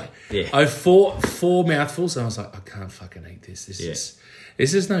Painfully ate full. I four mouthfuls, and I was like, I can't fucking eat this.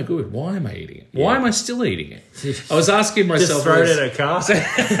 This is no good. Why am I eating it? Why am I still eating it? I was asking myself. Just throw it at a car. Fucking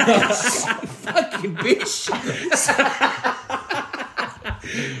bitch.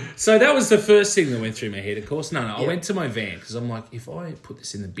 So that was the first thing that went through my head. Of course, no. I went to my van because I'm like, if I put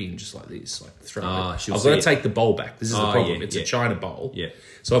this in the bin just like this, like throw it, I've got to take the bowl back. This is the problem. Yeah, it's a China bowl. Yeah.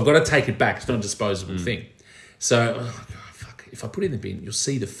 So I've got to take it back. It's not a disposable thing. So I'm like, oh, fuck. If I put it in the bin, you'll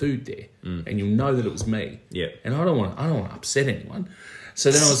see the food there, and you'll know that it was me. Yeah. And I don't want to upset anyone. So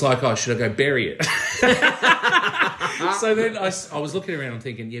then I was like, oh, should I go bury it? So then I was looking around and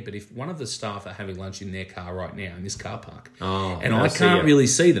thinking, yeah, but if one of the staff are having lunch in their car right now in this car park, and I can't really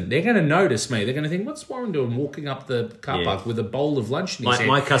see them, they're going to notice me. They're going to think, what's Warren doing walking up the car park with a bowl of lunch in his hand?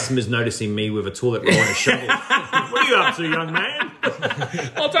 My customer's noticing me with a toilet roll and a shovel. What are you up to, young man?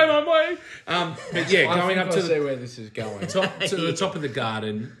 I'll take my way. But yeah, going up to see where this is going. the top of the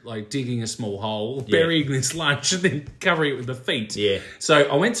garden, like digging a small hole, burying this lunch, and then covering it with the feet. Yeah. So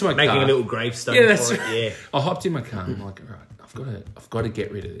I went to my car. Making a little gravestone for it. Yeah. I hopped in my car and I'm like, all right, I've got to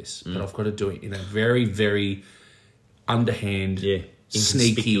get rid of this, but I've got to do it in a very, very underhand,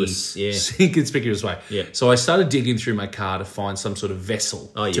 sneaky, inconspicuous way. Yeah. So I started digging through my car to find some sort of vessel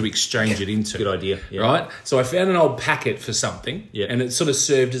to exchange it into. Good idea. Yeah. Right? So I found an old packet for something, and it sort of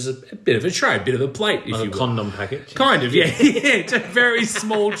served as a bit of a tray, a bit of a plate, if you will. A condom packet. Kind of, yeah. It's a very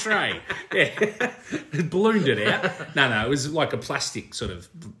small tray. Yeah. It ballooned it out. No, it was like a plastic sort of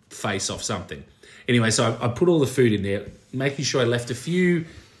face off something. Anyway, so I put all the food in there, making sure I left a few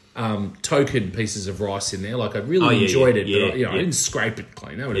token pieces of rice in there. Like I really enjoyed it, but I didn't scrape it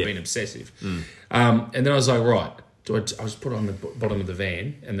clean. That would have been obsessive. And then I was like, right, I'll just put it on the bottom of the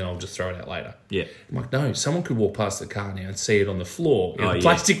van and then I'll just throw it out later. Yeah. I'm like, no, someone could walk past the car now and see it on the floor in a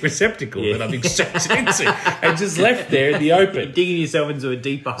plastic receptacle that I've exchanged it into and just left there in the open. Digging yourself into a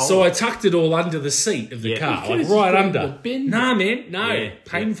deeper hole. So I tucked it all under the seat of the car, like right under. The bin. Nah, man, no. Yeah.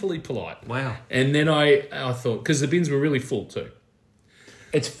 Painfully polite. Wow. And then I thought, because the bins were really full too.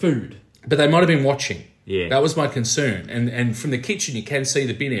 It's food. But they might have been watching. Yeah. That was my concern. And from the kitchen, you can see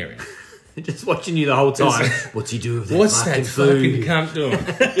the bin area. Just watching you the whole time. What's he doing with that What's fucking that food? fucking cunt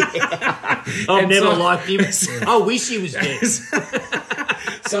doing? I've never liked him. I wish he was dead.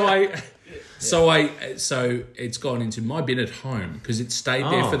 So it's gone into my bin at home because it stayed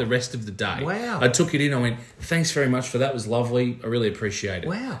there for the rest of the day. Wow. I took it in. I went, thanks very much for that. It was lovely. I really appreciate it.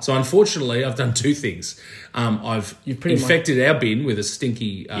 Wow. So unfortunately, I've done two things. I've infected our bin with a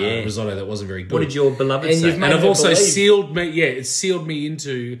stinky risotto that wasn't very good. What did your beloved And say? you've And made I've her also believe. sealed me. Yeah, it's sealed me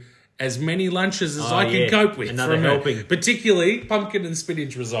into as many lunches as I can cope with. Another from helping. Particularly pumpkin and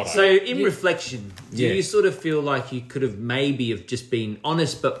spinach risotto. So, in reflection, do Yeah. you sort of feel like you could have maybe have just been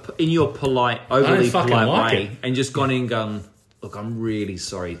honest, but in your polite, don't overly fucking polite like way, it. and just gone in and gone, look, I'm really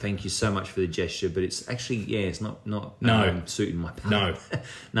sorry. Thank you so much for the gesture, but it's actually, it's not suiting my palate.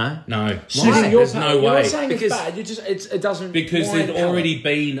 No? No. Why? There's no You're way. not saying Because- it's bad. You just it doesn't Because wine there'd palate. already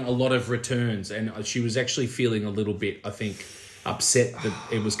been a lot of returns, and she was actually feeling a little bit, I think, upset that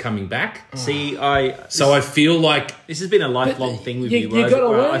it was coming back. See, So I feel like this has been a lifelong thing with you- you. you gotta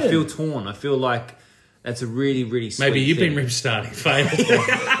where I learn. feel torn. I feel like that's a really, really sweet maybe you've thing. been rib starting, Faye.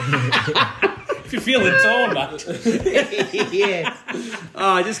 If you're feeling torn, mate. Yeah.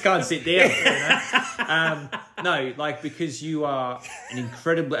 Oh, I just can't sit down. No, like because you are an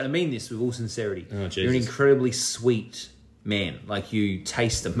incredible, and I mean this with all sincerity. Oh, Jesus. You're an incredibly sweet man. Like you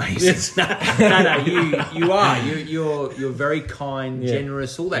taste amazing. No, you are. You're very kind,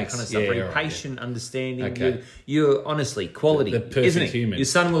 generous, all that Thanks. kind of stuff. Yeah, Very right, patient, understanding. Okay. You're honestly quality. The perfect isn't it? human. Your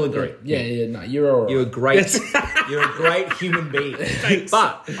son will agree. Yeah, no, you're all right. You're a great, you're a great human being.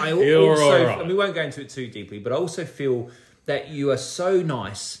 But I You're also, all right. and we won't go into it too deeply, but I also feel that you are so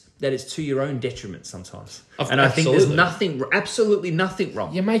nice that it's to your own detriment sometimes. And I think there's absolutely nothing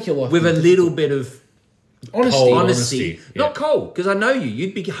wrong. You make your life with a little bit of honesty. Cold. honesty. Yeah. Not cold, because I know you.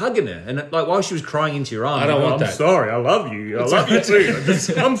 You'd be hugging her, and like while she was crying into your arms, I don't you'd go, want I'm that. sorry, I love you. I love you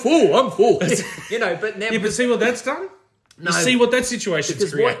too. I'm full. You know, but now Yeah, but see what that's done? No. You see what that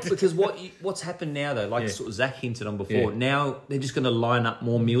situation's created? What's happened now though, like sort of Zach hinted on before. Now they're just going to line up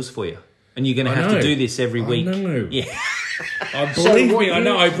more meals for you, and you're going to have to know. do this every week. know. Yeah, Believe what me, I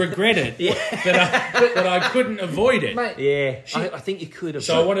know I regret it, but I couldn't avoid it. Mate, yeah. I think you could have.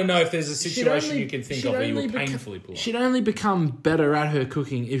 So I want to know if there's a she'd situation only- you can think she'd of where you were only painfully polite. She'd only become better at her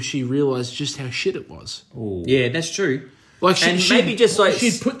cooking if she realised just how shit it was. Yeah, that's true. Like And maybe just like-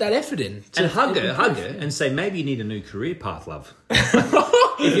 she'd put that effort in. And hug her, and say maybe you need a new career path, love.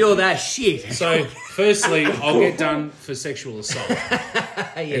 If you're that shit. So, firstly, I'll get done for sexual assault.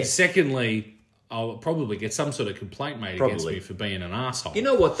 Yeah. And secondly, I'll probably get some sort of complaint made against Probably. me for being an asshole. You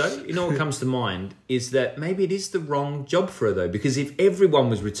know what though? You know what comes to mind is that maybe it is the wrong job for her though, because if everyone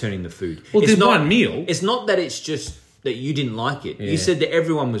was returning the food, Well, it's did not one meal. It's not that it's just that you didn't like it. You said that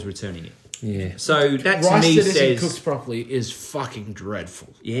everyone was returning it. Yeah. So that to Rice me that isn't says, cooked properly is fucking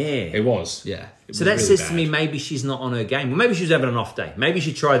dreadful. yeah. It was. Yeah. It So was that really says bad. to me maybe she's not on her game. Well, maybe she's having an off day. Maybe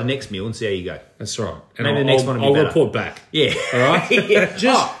she try the next meal and see how you go. That's right. And Maybe the next one will be I'll better. report back. Yeah. All right?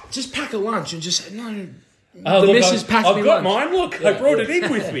 Yeah. Just pack a lunch and just say, no. Oh, The look, missus packed I've me got lunch. mine. Look, I brought it in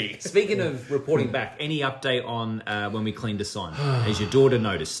with me. Speaking of reporting back, any update on when we cleaned a sign? Has your daughter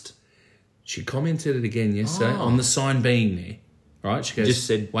noticed? She commented it again yesterday on the sign being there. Right? She goes, Just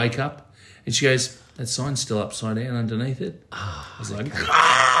said- wake up. And she goes, that sign's still upside down underneath it. I was like,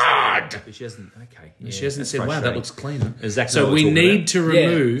 God! But she hasn't. Okay. Yeah, She hasn't that's said, wow, that frustrating. looks cleaner. Exactly So what we we're talking need about. to Yeah.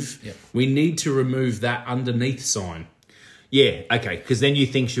 remove Yeah. we need to remove that underneath sign. Yeah, okay. Because then you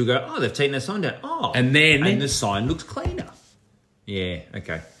think she'll go, oh, they've taken that sign down. Oh. And then- the sign looks cleaner. Yeah,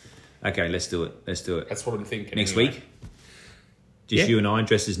 okay. Okay, let's do it. Let's do it. That's what I'm thinking. Next anyway. week? Just Yeah. you and I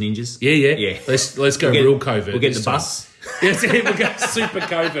dressed as ninjas? Yeah, yeah. Yeah. Let's go We'll get- real covert. We'll get this the time. bus. Yes, we'll go super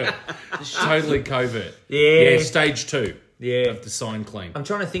covert. Totally covert. Yeah. Stage 2 Yeah. of the sign clean. I'm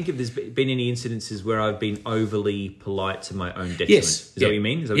trying to think if there's been any incidences where I've been overly polite to my own detriment. Yes. Is that what you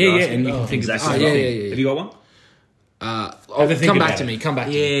mean? Is that what Yeah, you're yeah, asking? and you can think of exactly. this as well. yeah. Have you got one? Oh, think come back about to it. me. Come back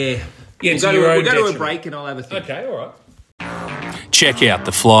to me. Yeah. Yeah, We'll to go, your to, own we'll go to a detriment. break and I'll have a think. Okay, all right. Check out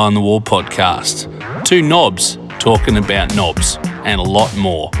the Fly on the Wall podcast. Two knobs talking about knobs and a lot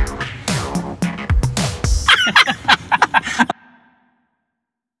more.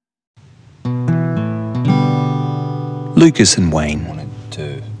 Lucas and Wayne wanted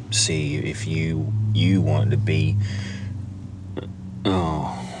to see if you wanted to be.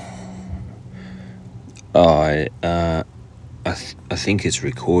 I think it's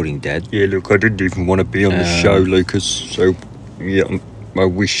recording, Dad. Yeah, look, I didn't even want to be on the show, Lucas. So, yeah, I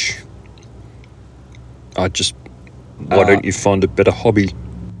wish. Why don't you find a better hobby?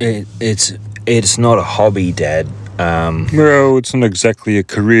 It's not a hobby, Dad. Well, it's not exactly a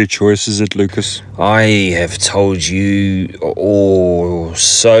career choice, is it, Lucas? I have told you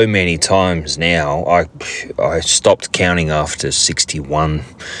so many times now. I stopped counting after 61,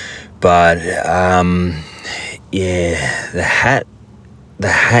 but yeah, the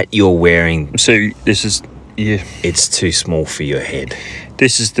hat you're wearing, So, this is. Yeah, it's too small for your head.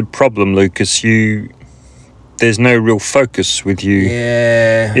 this is the problem, Lucas. There's no real focus with you,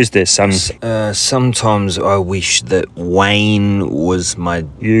 Yeah. is there, son? Sometimes I wish that Wayne was my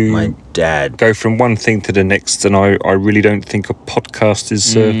dad. Go from one thing to the next, and I really don't think a podcast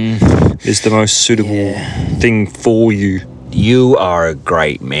is the most suitable thing for you. You are a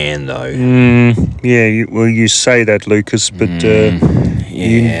great man, though. Yeah, you say that, Lucas, but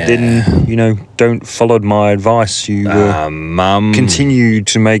you then, don't follow my advice. You Mum. continue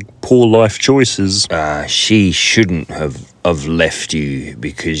to make poor life choices. She shouldn't have left you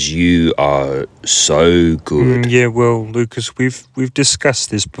because you are so good. Yeah, well, Lucas, we've discussed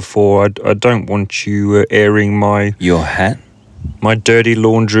this before. I don't want you airing my Your hat dirty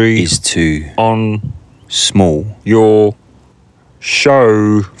laundry is too on small your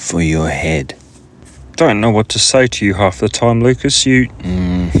show. for your head. Don't know what to say to you half the time, Lucas. You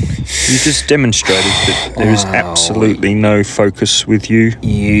just demonstrated that there is absolutely no focus with you.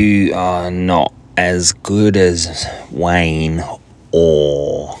 You are not as good as Wayne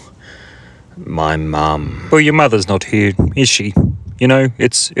or my mum. Well, your mother's not here, is she?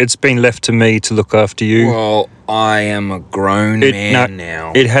 It's been left to me to look after you. Well, I am a grown man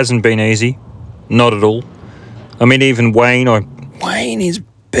now. It hasn't been easy. Not at all. I mean, even Wayne, I Wayne is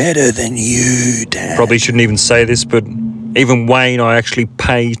better than you, Dad. probably shouldn't even say this, but even Wayne, I actually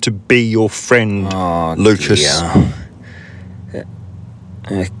pay to be your friend, Oh, Lucas. dear.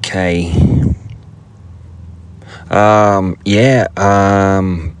 Okay.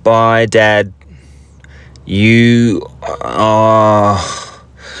 Bye, Dad. You are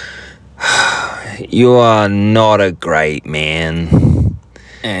not a great man,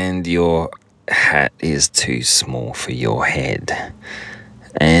 and your hat is too small for your head,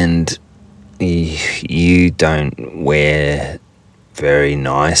 and you don't wear very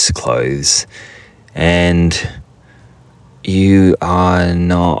nice clothes, and you are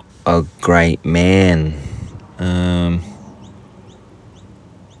not a great man.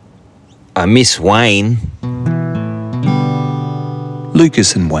 I miss Wayne.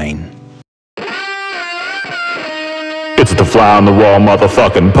 Lucas and Wayne. It's the Fly on the Wall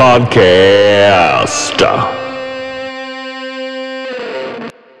motherfucking podcast.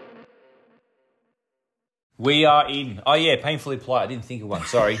 We are in. Oh yeah, painfully polite. I didn't think of one.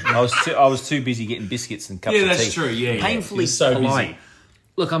 Sorry, I was too busy getting biscuits and cups Yeah, of tea. that's true. Yeah, yeah. painfully You're so polite. busy.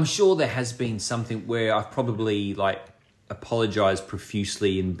 Look, I'm sure there has been something where I've probably apologized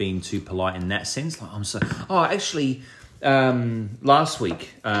profusely and been too polite in that sense. Actually, Last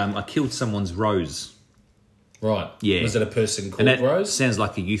week, I killed someone's rose. Right. Yeah. Was it a person called And that Rose? sounds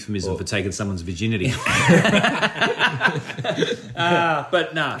like a euphemism for taking someone's virginity.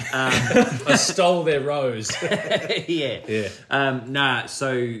 But no. I stole their rose. Yeah.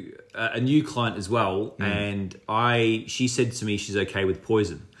 So a new client as well, and she said to me she's okay with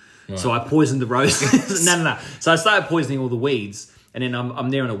poison. Right. So I poisoned the roses. No. So I started poisoning all the weeds, and then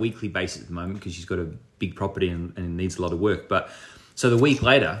I'm there on a weekly basis at the moment because she's got a big property and needs a lot of work. But so the week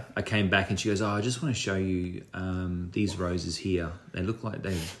later, I came back and she goes, I just want to show you these roses here. They look like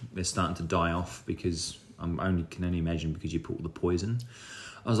they're starting to die off because can only imagine because you put all the poison.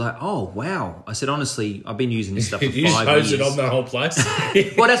 I was like, oh, wow. I said, honestly, I've been using this stuff for 5 years. You chose it on the whole place?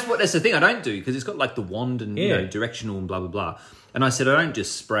 Well, that's the thing I don't do because it's got like the wand and directional and blah, blah, blah. And I said, I don't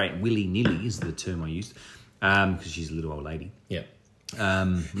just spray it willy-nilly is the term I used because she's a little old lady. Yeah.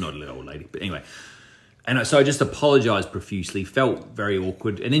 Not a little old lady, but anyway. And so I just apologised profusely, felt very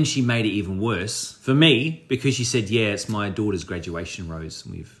awkward. And then she made it even worse for me because she said, yeah, it's my daughter's graduation rose.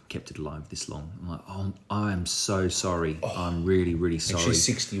 And we've kept it alive this long. I'm like, oh, I am so sorry. I'm really, really sorry. And she's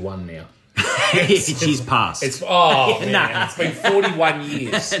 61 now. She's passed. Man, it's been 41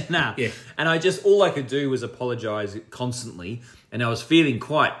 years. Yeah. And all I could do was apologise constantly. And I was feeling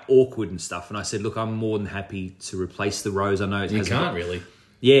quite awkward and stuff. And I said, look, I'm more than happy to replace the rose. I know it You hasn't can't really.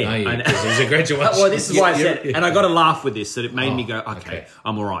 Yeah. Because it was a graduation. Well, this is why I said, and I got to laugh with this, so it made me go, okay,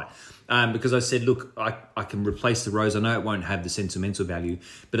 I'm all right. Because I said, look, I can replace the rose. I know it won't have the sentimental value,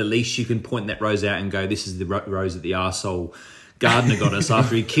 but at least you can point that rose out and go, this is the rose that the arsehole gardener got us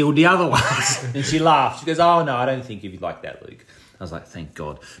after he killed the other ones. And she laughed. She goes, oh, no, I don't think you'd like that, Luke. I was like, thank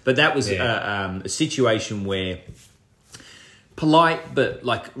God. But that was a situation where polite, but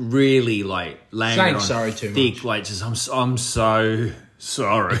like really like laying Saying it on sorry too thick, much. like just I'm so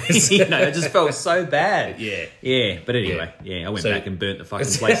sorry. It just felt so bad. Yeah. But anyway, I went back and burnt the fucking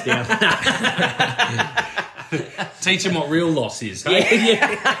place down. Teach them what real loss is. Hey?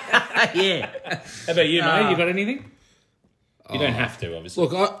 Yeah. How about you, mate? You got anything? You don't have to, obviously.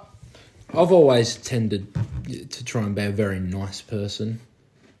 Look, I've always tended to try and be a very nice person.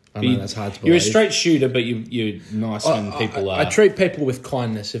 I know that's hard to believe. You're a straight shooter, but you're nice when people are. I treat people with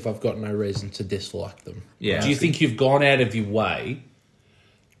kindness if I've got no reason to dislike them. Yeah. Do you think you've gone out of your way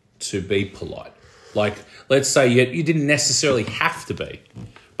to be polite? Like, let's say you didn't necessarily have to be,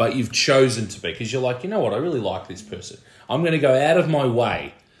 but you've chosen to be because you're like, you know what, I really like this person. I'm going to go out of my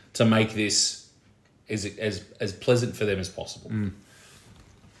way to make this as pleasant for them as possible.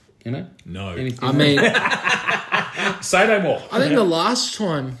 You know? No. I mean, say no more. I think the last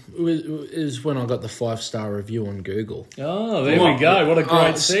time is when I got the 5-star review on Google. Oh, there we go. What a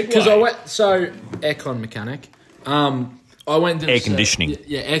great segue. Because I went, aircon mechanic. I went to Air conditioning.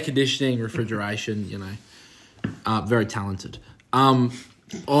 Air conditioning, refrigeration. Very talented.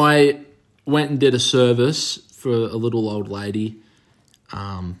 I went and did a service for a little old lady,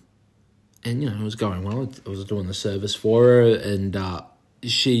 and it was going well. I was doing the service for her, and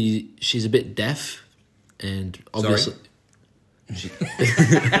she's a bit deaf, and obviously.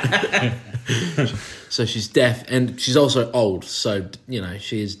 So she's deaf, and she's also old. So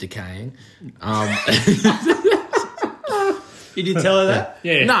she is decaying. You did tell her that?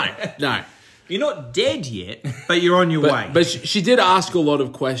 Yeah. No. You're not dead yet, but you're on your way. But she did ask a lot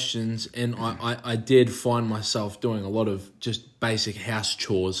of questions, and I did find myself doing a lot of just basic house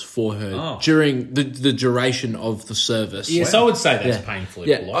chores for her during the duration of the service. Yes, I would say that's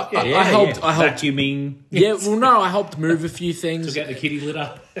painfully polite. I helped. Vacuuming. Yeah, well, no, I helped move a few things. Took out the kitty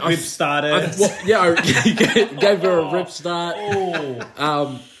litter. Rip started. I gave her a rip start.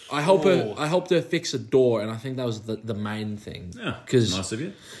 I helped her fix a door, and I think that was the main thing. Yeah, nice of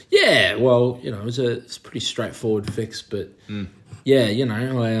you. Yeah, well, it's a pretty straightforward fix, but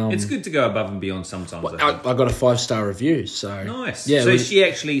it's good to go above and beyond sometimes. I got a 5-star review, so nice. Yeah, so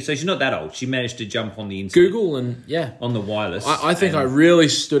she's not that old. She managed to jump on the internet, Google, and on the wireless. I think I really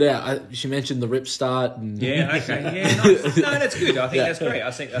stood out. She mentioned the rip start, and nice. No, that's good. I think that's great.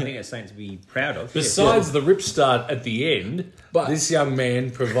 I think it's something to be proud of. Besides the rip start at the end, this young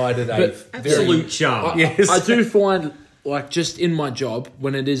man provided a absolute charm. Yes. I do find, just in my job,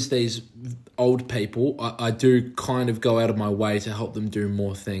 when it is these old people, I do kind of go out of my way to help them do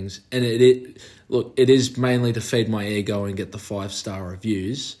more things. And it is mainly to feed my ego and get the 5-star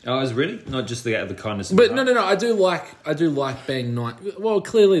reviews. Oh, is it really? Not just the kindness. But no. I do like being nice. Well,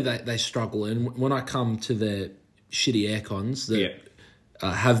 clearly they struggle, and when I come to their shitty aircons that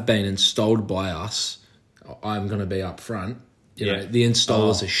have been installed by us, I'm going to be up front. the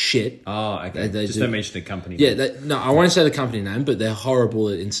installers are shit. Oh, okay. They Just do- don't mention the company. Yeah, no, I won't say the company name, but they're horrible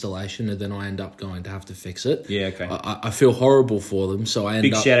at installation, and then I end up going to have to fix it. Yeah, okay. I feel horrible for them, so I end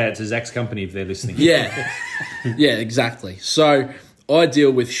Big up... shout out to Zach's company if they're listening. Yeah, yeah, exactly. So I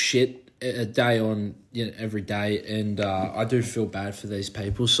deal with shit a day on every day, and I do feel bad for these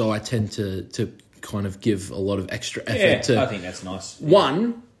people, so I tend to kind of give a lot of extra effort to... I think that's nice.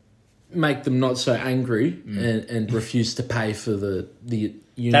 One, make them not so angry and refuse to pay for the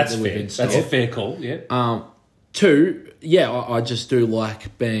unit That's that we've fair. installed. That's a fair call. Yeah. Two, I just do like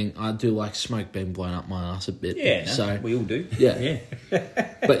smoke being blown up my ass a bit. Yeah, no, so we all do. yeah.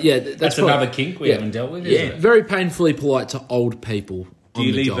 But yeah, That's another kink we haven't dealt with, isn't it? Very painfully polite to old people. Do on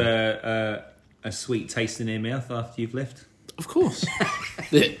you the leave job. a sweet taste in their mouth after you've left? Of course.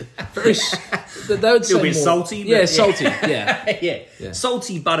 They would say It'll be more- salty, Yeah, but- salty. Yeah. Yeah.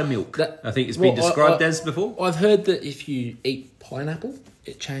 Salty buttermilk. That- I think it's been Well, described as before. I've heard that if you eat pineapple,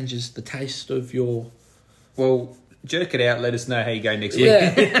 it changes the taste of your... Well, jerk it out. Let us know how you go next week.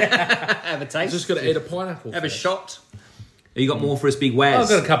 Yeah. Have a taste. Just got to eat a pineapple. Have a first. shot. You got more for us, Big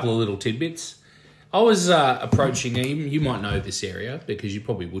Waz? I've got a couple of little tidbits. I was approaching, you might know this area because you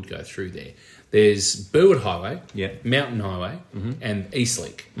probably would go through there. There's Burwood Highway, Yeah. Mountain Highway, and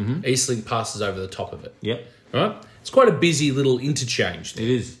Eastlink. Eastlink passes over the top of it. Yep. Right? It's quite a busy little interchange there.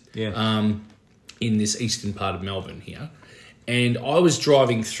 It is. Yeah. In this eastern part of Melbourne here. And I was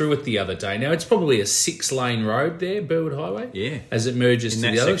driving through it the other day. Now, it's probably a 6-lane road there, Burwood Highway. Yeah. As it merges In to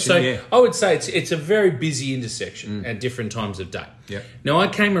that the other. section, So yeah. I would say it's a very busy intersection at different times of day. Yep. Now, I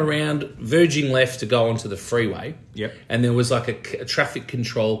came around, verging left to go onto the freeway. Yep. And there was like a traffic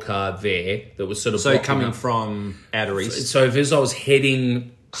control car there that was sort of So blocking coming up. from outer east, So as I was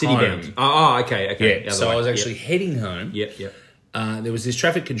heading city home, bound. Oh, okay. Yeah, The other so way. I was actually heading home. Yep. There was this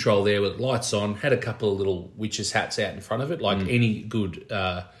traffic control there with lights on, had a couple of little witches' hats out in front of it, like any good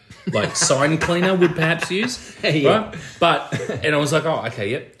like sign cleaner would perhaps use. Yeah. Right? And I was like, oh, okay,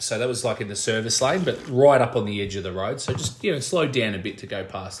 yep. So that was like in the service lane, but right up on the edge of the road. So just, slowed down a bit to go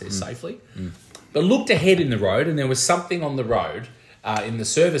past there safely. But looked ahead in the road, and there was something on the road in the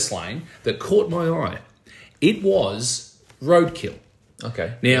service lane that caught my eye. It was roadkill.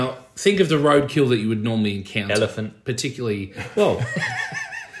 Okay. Now, think of the roadkill that you would normally encounter. Elephant. Particularly, well...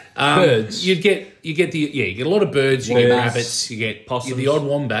 Birds. You get a lot of birds, you get Birds, rabbits, you get possums. the odd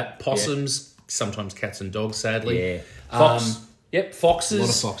wombat, possums, sometimes cats and dogs, sadly. Yeah. Fox. Yep, foxes. A lot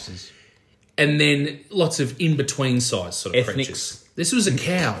of foxes. And then lots of in-between size sort of Ethnics. creatures. This was a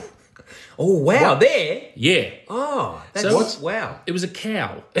cow. Oh, wow. There. Yeah. Oh, that's So- wow. It was a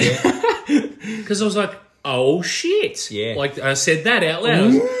cow. Because I was like, oh, shit. Yeah. Like, I said that out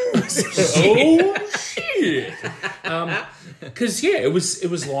loud. I said, oh, shit. Because, it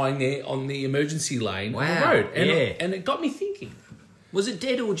was lying there on the emergency lane on the Wow, road. And, yeah. and it got me thinking. Was it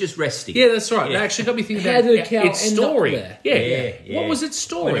dead or just resting? Yeah, that's right. Yeah. It actually got me thinking How about did a cow its end up story. there? Yeah. What was its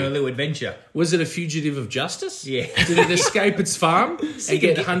story? Went on a little adventure. Was it a fugitive of justice? Yeah. Did it escape its farm and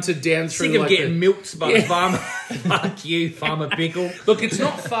get hunted down through Sick of like getting the... milked by the farmer. Fuck you, Farmer Pickle. Look, it's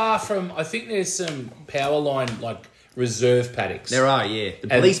not far from... I think there's some power line, like, reserve paddocks. There are, yeah. The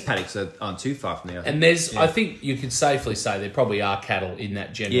police paddocks aren't too far from there. I think. And there's... I think you could safely say there probably are cattle in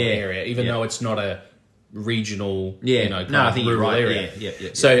that general Yeah. area, even Yeah. though it's not a regional, Yeah. kind No, I of think you're rural right. area. Yeah.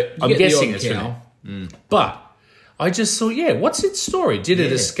 So I'm get the guessing odd it's cow. from there. But I just thought, what's its story? Did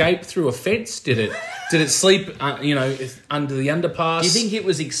it escape through a fence? Did it sleep, under the underpass? Do you think it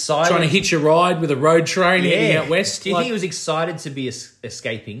was excited? trying to hitch a ride with a road train heading out west? Do you Like, think it was excited to be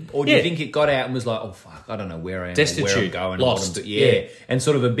escaping? Or do Yeah. you think it got out and was like, oh, fuck, I don't know where I am, or where I'm Destitute, going. lost, What I'm yeah. And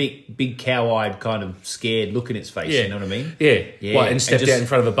sort of a big cow-eyed kind of scared look in its face, you know what I mean? Yeah. What, and stepped just- out in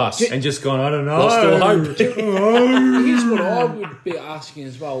front of a bus. And just gone, I don't know. Lost all hope. Here's what I would be asking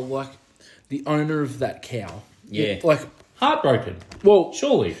as well, like the owner of that cow. Yeah. Like, Heartbroken. well,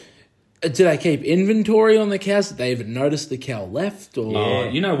 Surely. did they keep inventory on the cows? Did they even notice the cow left? Or Oh,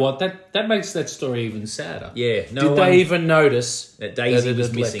 you know what? That makes that story even sadder. Yeah, no Did one- they even notice That Daisy it was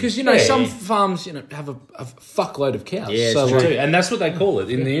had missing. because Yeah. some farms have a fuckload of cows. Yeah, so it's like, true. And that's what they call it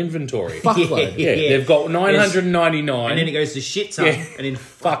in the inventory. fuckload. Yeah, they've got 999. And then it goes to shit ton, Yeah. and then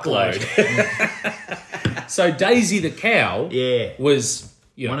fuckload. So Daisy the cow Yeah. was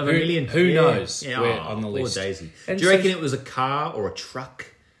One of a million. Who Yeah. knows Yeah, where oh, on the poor list. Daisy. And Do you so- reckon it was a car or a truck?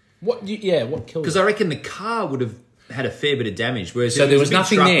 What killed Because it? I reckon the car would have had a fair bit of damage. Whereas So if it there was was a big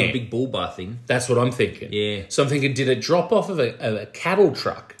nothing truck there. and a big bull bar thing. That's what I'm thinking. Yeah. So I'm thinking, did it drop off of a cattle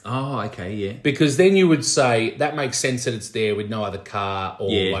truck? Oh, okay, yeah. Because then you would say that makes sense that it's there with no other car or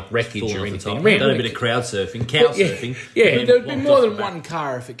Yeah, like wreckage falling or off the anything. top. around Done a it. bit of crowd surfing, cow Yeah, surfing. yeah. and then There'd be plopped more off than the back. one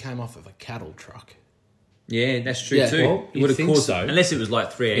car if it came off of a cattle truck. Yeah, that's true Yeah, too. well, It would have you'd think caused so. unless it was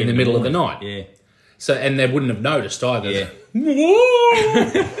like 3 a.m. In the middle of the morning. night. So, and they wouldn't have noticed either. Yeah. Yeah.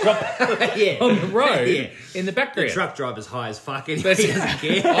 On the road, Yeah. in the The background. truck driver's high as fuck. And he That's- doesn't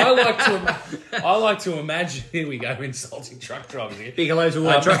care. I like to imagine. Here we go, insulting truck drivers here. Big hello to all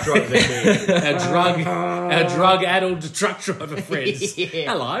our truck drivers out there. Our drug-addled truck driver friends. Yeah.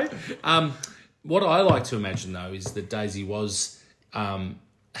 Hello. What I like to imagine though is that Daisy was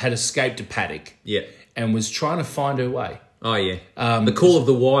had escaped a paddock. Yeah. And was trying to find her way. Oh yeah. The call of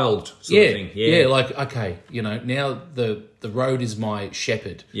the wild sort of thing. Yeah. Like okay, now the road is my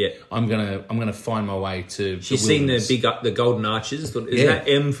shepherd. Yeah. I'm gonna find my way to. She's the seen wilderness. the golden arches. Thought, is Yeah. that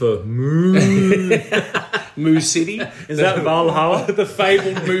M for Moo? Moo City. Is that Valhalla? The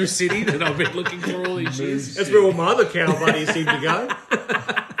fabled Moo City that I've been looking for all these years. That's where all my other cow buddies seem to go.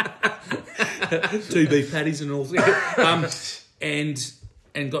 2 beef patties and all.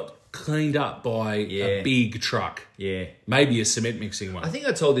 And got cleaned up by a big truck. Yeah. Maybe a cement mixing one. I think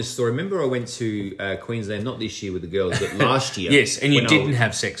I told this story. Remember I went to Queensland, not this year with the girls, but last year. Yes, and you when didn't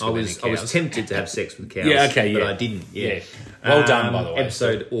have sex with I any cows. was tempted to have sex with cows. Yeah, okay, But yeah. I didn't, yeah. Well done, by the way.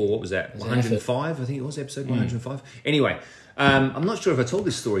 Episode, what was that? 105, I think it was, episode 105. Anyway, I'm not sure if I told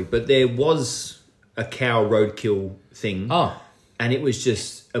this story, but there was a cow roadkill thing. Oh. And it was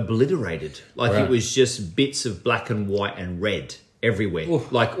just obliterated. Like Right. it was just bits of black and white and red everywhere.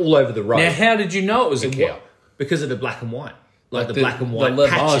 Like all over the road. Now, how did you know it was a cow? Because of the black and white. Like the the- black and white the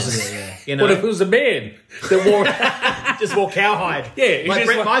patches. You know? What if it was a man that wore? Just wore cowhide. Yeah, like just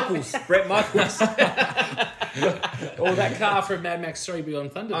Brett like- Michaels. Brett Michaels. Or that car from Mad Max 3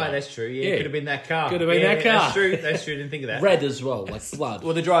 Beyond Thunderdome? Oh, that's true. Yeah, Yeah. could have been that car. Could have been Yeah, that car. That's true. That's true. Didn't think of that. Red as well, like blood.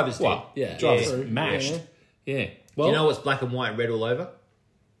 Well, the drivers did. What? Yeah. Drivers Yeah. mashed. Yeah. Well, Do you know what's black and white and red all over?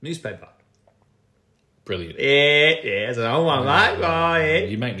 Newspaper. brilliant. Yeah. That's an old one, mate. Oh, yeah.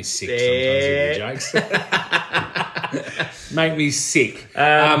 You make me sick sometimes with your jokes. Make me sick.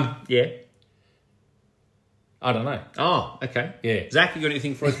 Yeah. I don't know. Oh, okay. Yeah. Zach, you got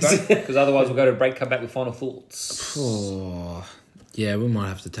anything for us, bro? Because otherwise we'll go to a break, come back with final thoughts. Oh, yeah, we might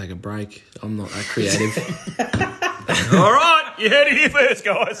have to take a break. I'm not that creative. All right. You heard it here first,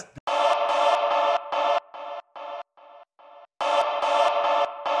 guys.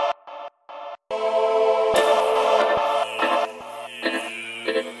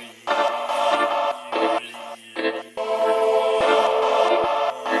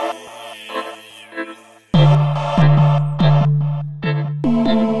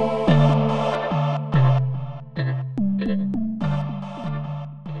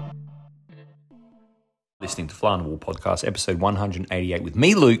 Listening to Fly on the Wall podcast, episode 188 with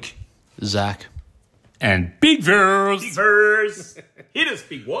me, Luke. Zach. And big verse. Verse. Hit us,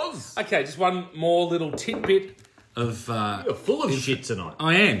 big was. Okay, just one more little tidbit of... You're full of shit tonight.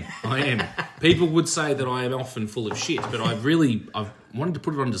 I am. People would say that I am often full of shit, but I've wanted to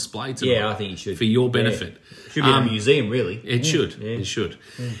put it on display tonight. Yeah, I think you should. For your benefit. Should be in a museum, really. It should. It should.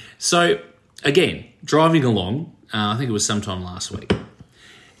 So, again, driving along, I think it was sometime last week,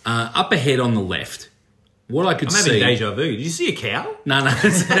 up ahead on the left, what I could I'm see... having deja vu. Did you see a cow? No.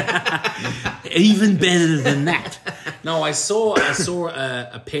 Even better than that. No, I saw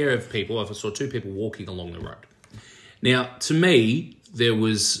a pair of people. I saw 2 people walking along the road. Now, to me,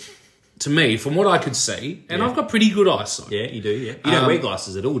 from what I could see, and I've got pretty good eyesight. Yeah, you do, yeah. You don't wear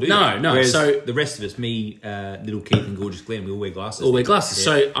glasses at all, do you? no, Whereas so- the rest of us, me, little Keith and Gorgeous Glenn, we all wear glasses. All wear glasses.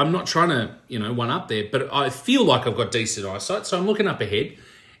 So I'm not trying to, one up there, but I feel like I've got decent eyesight. So I'm looking up ahead,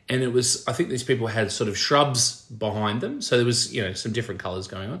 and I think these people had sort of shrubs behind them. So there was, some different colours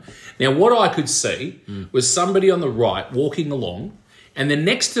going on. Now, what I could see was somebody on the right walking along, and then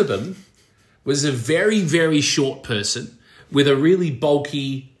next to them was a very, very short person with a really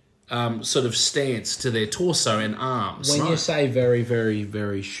bulky sort of stance to their torso and arms. When you say very, very,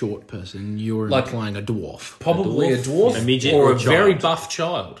 very short person, you're Like- implying a dwarf. Probably a dwarf A midget or or a a very child. buff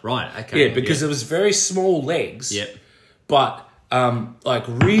child. Right, okay. Yeah, because it was very small legs. Yep. But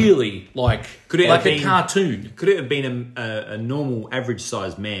really Could it like have a been- cartoon. Could it have been a normal,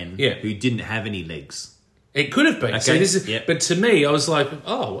 average-sized man who didn't have any legs? It could have been. So Okay, this is, yep. but to me, I was like,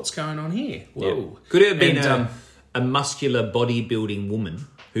 "Oh, what's going on here?" Whoa! Could it have been And, a muscular bodybuilding woman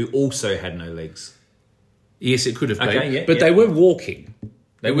who also had no legs? yes, it could have been. Okay, yeah, but yeah. they were walking.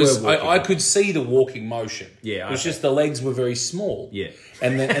 They was, were walking. I could see the walking motion. Yeah, it was okay. just the legs were very small. Yeah.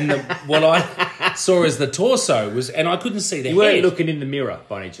 and what I saw as the torso was, and I couldn't see the You weren't head. looking in the mirror,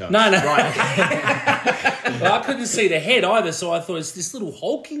 by any chance. No. Right. Well, I couldn't see the head either, so I thought it's this little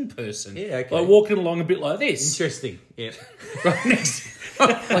hulking person, Yeah, okay. like walking along a bit like this. Interesting. Yeah. Right next,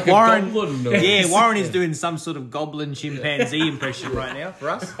 Like Warren- a goblin. Yeah, Warren is doing some sort of goblin chimpanzee impression right now for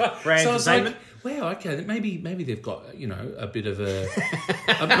us, for our so I was like, entertainment. wow, okay, maybe they've got a bit of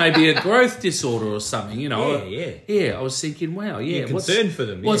maybe a growth disorder or something. Yeah. I was thinking, wow, You're concerned for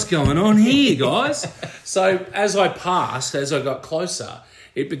them. What's going on here, guys? So as I got closer,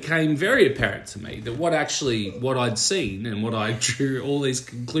 it became very apparent to me that what I'd seen and what I drew all these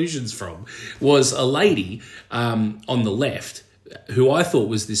conclusions from was a lady on the left who I thought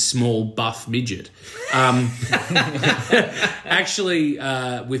was this small, buff midget, actually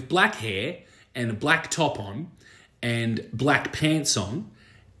with black hair and a black top on and black pants on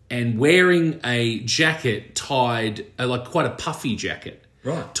and wearing a jacket tied, like quite a puffy jacket,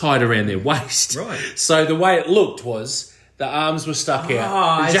 right, tied around their waist. Right. So the way it looked was the arms were stuck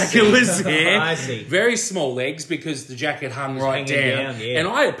out. The jacket was there. I see. Very small legs because the jacket hung right down. Yeah. And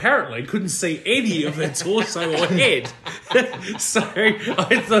I apparently couldn't see any of her torso or head. So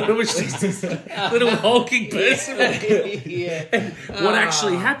I thought it was just this little hulking person. What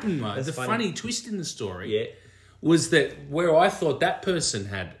actually happened was, the funny twist in the story was that where I thought that person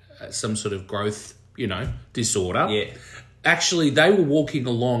had some sort of growth, disorder, actually they were walking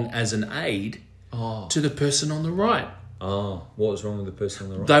along as an aid to the person on the right. Oh, what was wrong with the person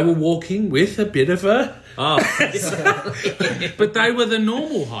on the right? They were walking with a bit of a... but they were the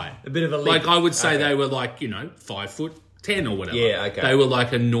normal height. A bit of a limp. Like I would say they were like, 5'10" or whatever. Yeah, okay. They were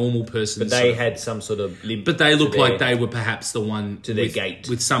like a normal person. But they had some sort of limp. But they looked like they were perhaps the one to their gait.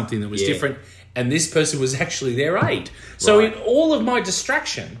 With something that was different. And this person was actually their aide. So in all of my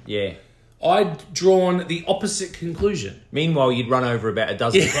distraction... Yeah. I'd drawn the opposite conclusion. Meanwhile, you'd run over about a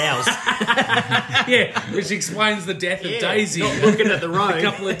dozen cows. Which explains the death of Daisy. Not looking at the road. A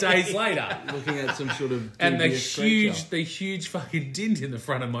couple of days later. Looking at some sort of And the devious huge fucking dint in the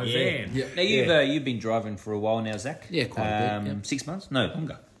front of my van. Yeah. Now, you've been driving for a while now, Zach. Yeah, quite a bit. 6 months? No,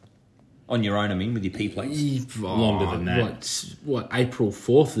 longer. On your own, with your P plates. Longer than that. What, April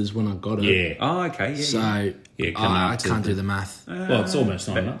 4th is when I got it. Yeah. Oh, okay. Yeah, So, coming I up to can't the- do the math. Well, it's almost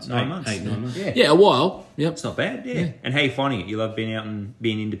 9 months. 9 months. 8, 9 months. Yeah. Yeah, a while. Yep. It's not bad, yeah. And how are you finding it? You love being out and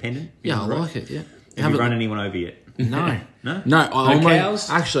being independent? Yeah, I Being on the road? like it, yeah. Have you run anyone over yet? No. No? No, I almost... cows?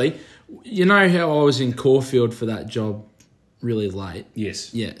 Actually, you know how I was in Caulfield for that job really late?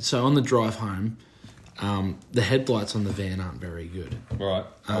 Yes. Yeah, so on the drive home, the headlights on the van aren't very good. Right.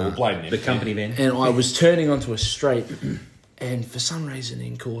 We'll blame them. The company van? And I was turning onto a straight, and for some reason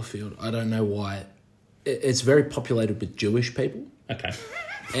in Caulfield, I don't know why, it's very populated with Jewish people. Okay.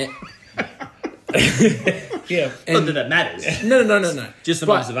 And, Yeah. Not that it matters. no. Just an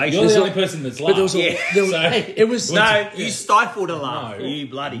But observation. You're the There's only person that's But there was, laughed. there was it was No, you stifled a laugh. No. You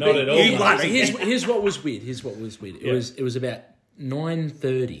bloody. Not at all. You bloody. Here's what was weird. It was about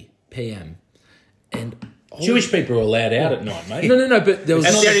 9:30 p.m. and Jewish people are allowed out at night, mate. no. But there was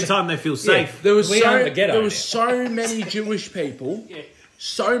That's not, the only time they feel safe. there was We are in the ghetto there was now. so many Jewish people.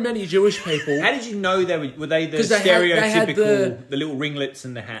 So many Jewish people. How did you know they were they the 'Cause they stereotypical, had the little ringlets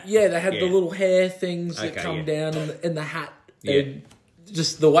and the hat? Yeah, they had the little hair things that Okay, come yeah. down in the hat. Yeah. And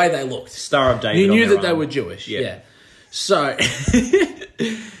just the way they looked. Star of David. You on knew their that they arm. were Jewish. Yeah. Yeah. So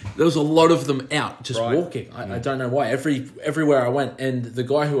there was a lot of them out just Right. walking. I don't know why. Everywhere I went, and the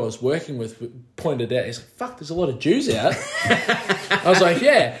guy who I was working with pointed out, he's like, "Fuck, there's a lot of Jews out." I was like,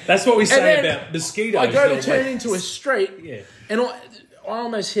 "Yeah." That's what we And say then about mosquitoes. I go to They're turn like- into a street, Yeah. and I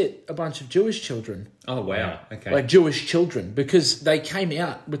almost hit a bunch of Jewish children. Oh wow. Okay. Like Jewish children, because they came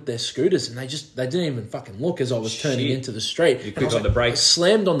out with their scooters and they didn't even fucking look as I was turning Shit. into the street. You And clicked I was on the brakes. I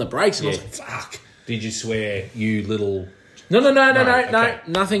slammed on the brakes and I was Yeah. like, fuck. Did you swear, you little... No, okay.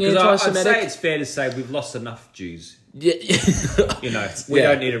 nothing 'Cause I'd say anti-Semitic. it's fair to say we've lost enough Jews. Yeah, You know, we Yeah.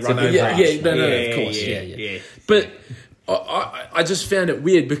 don't need to run over. yeah, us. no, of course, yeah. But I just found it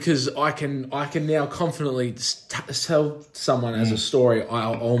weird because I can now confidently tell someone as a story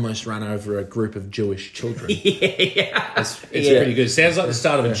I almost ran over a group of Jewish children. It's pretty good. Sounds like the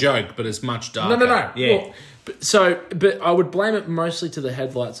start of a joke, but it's much darker. No. Yeah. Well, but I would blame it mostly to the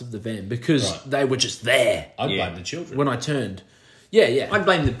headlights of the van because they were just there I'd Yeah. blame the children. when I turned. Yeah. I'd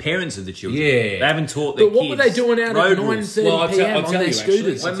blame the parents of the children. Yeah. They haven't taught their But what kids. were they doing out road at rules. 9:30 Well, I'll p.m. tell on you their actually.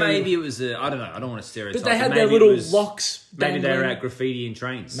 scooters? Well, maybe it was I don't know. I don't want to stereotype. But they had maybe their it little was- locks. Maybe they were dangling. out graffitiing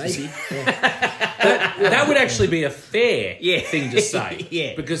trains. Maybe. That would actually be a fair Yeah. thing to say.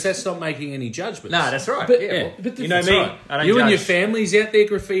 Yeah. Because that's not making any judgments. No, that's right. But- yeah. but the- You know that's me. right. I don't You and judge. your family's out there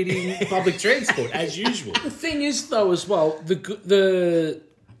graffitiing public transport, as usual. The thing is, though, as well, the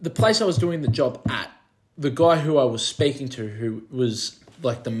place I was doing the job at, the guy who I was speaking to, who was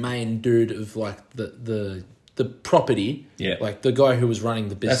like the main dude of like the property, Yeah. like the guy who was running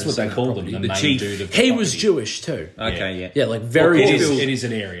the business. That's what they in that call property. them, the main chief. dude of the He was property. Jewish too. Okay, yeah. Yeah, like very. It Caulfield- is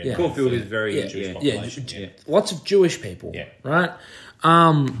an area. Yeah. Caulfield is very Yeah, Jewish yeah, population, yeah, lots of Jewish people. Yeah. Right.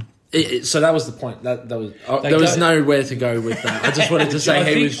 So that was the point. That was there was nowhere to go with that. I just wanted to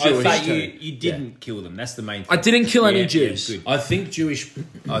say he was Jewish. But you didn't kill them. That's the main thing. I didn't kill any Jews. good. I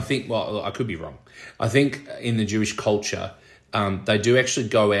think well, I could be wrong. I think in the Jewish culture, they do actually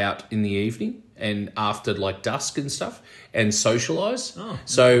go out in the evening and after like dusk and stuff and socialise. Oh.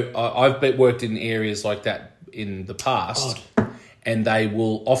 So I've worked in areas like that in the past. And they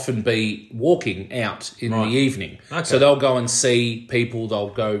will often be walking out in the evening. Okay. So they'll go and see people, they'll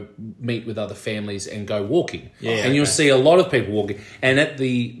go meet with other families and go walking. And you'll see a lot of people walking. And at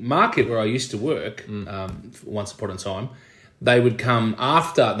the market where I used to work, once upon a time, they would come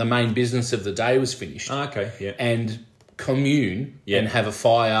after the main business of the day was finished. And commune and have a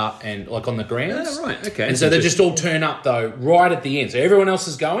fire and like on the grounds. Oh, right, okay. And so they just all turn up though right at the end. So everyone else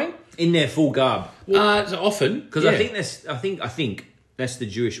is going. In their full garb. Often. Because I think that's the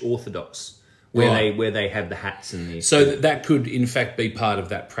Jewish Orthodox. Where they have the hats and the... So that could, in fact, be part of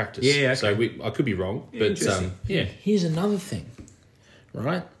that practice. Yeah, okay. So I could be wrong, but Here's another thing,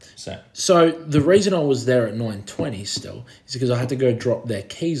 right? So the reason I was there at 9:20 still is because I had to go drop their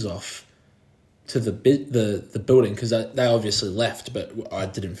keys off to the building because they obviously left, but I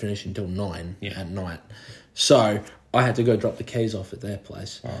didn't finish until 9 at night. So I had to go drop the keys off at their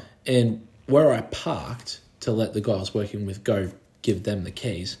place. Right. And where I parked to let the guy I was working with go give them the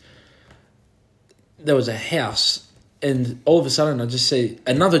keys, there was a house, and all of a sudden I just see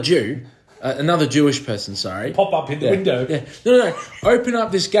another Jewish person, pop up in the window. Yeah. No. Open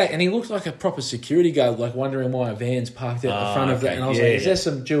up this gate, and he looked like a proper security guard, like wondering why a van's parked out the front of it. And I was like, is there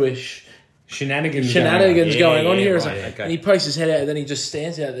some Jewish shenanigans going on here? Right, okay. And he pokes his head out, and then he just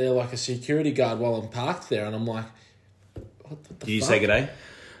stands out there like a security guard while I'm parked there, and I'm like, what the fuck? Did you say good day?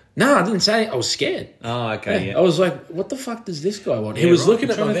 No, I didn't say it. I was scared. Oh, okay. Yeah. I was like, what the fuck does this guy want? He was looking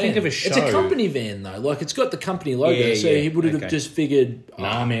at my van. Think of a show. It's a company van, though. Like, it's got the company logo, so he would have just figured,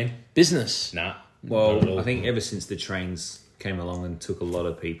 nah, man. Business. Nah. Well, I think ever since the trains came along and took a lot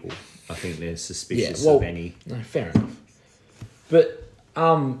of people, I think they're suspicious of any... No, fair enough. But...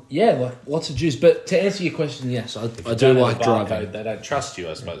 like lots of Jews. But to answer your question, yes, I do like driving. They don't trust you,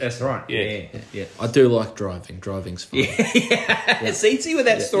 I suppose. That's right. Yeah. I do like driving. Driving's fun. See where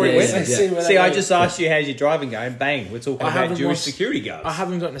that story went? See, I just asked you how's your driving going. Bang, we're talking about Jewish security guards. I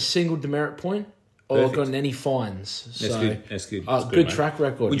haven't gotten a single demerit point or gotten any fines. That's good. Good track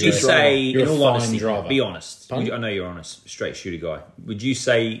record. Would you say, you're in all a fine honesty, driver? Be honest. I know you're honest, straight shooter guy. Would you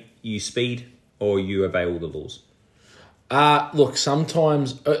say you speed or you obey all the laws? Look,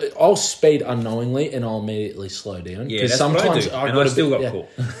 sometimes I'll speed unknowingly and I'll immediately slow down. Yeah, that's sometimes what I do. And I still got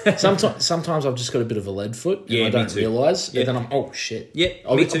caught. Sometimes I've just got a bit of a lead foot and I don't realise. And then I'm, oh shit. Yeah,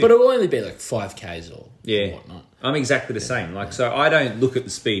 me too. But it'll only be like 5Ks or whatnot. I'm exactly the same. Like, so I don't look at the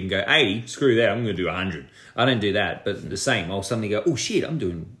speed and go, 80, screw that, I'm going to do 100. I don't do that. But the same, I'll suddenly go, oh shit, I'm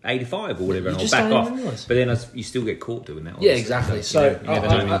doing 85 or whatever, and I'll back off. Realize. But then you still get caught doing that. Yeah, exactly. So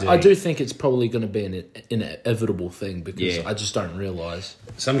I do think it's probably going to be an inevitable thing because I just don't realise.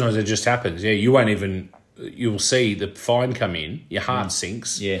 Sometimes it just happens. Yeah, you won't even... You'll see the fine come in, your heart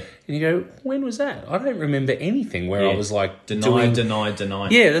sinks. Yeah. And you go, when was that? I don't remember anything where I was like... Deny.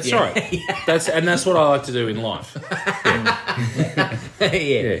 Yeah, that's right. That's what I like to do in life.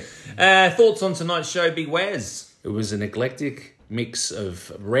 Thoughts on tonight's show, Big Waz? It was an eclectic mix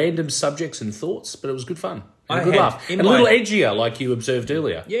of random subjects and thoughts, but it was good fun. And a good laugh. And a little edgier, like you observed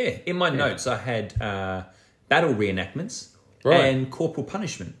earlier. Yeah, in my notes I had battle reenactments and corporal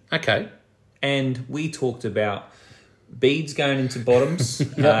punishment. Okay. And we talked about beads going into bottoms.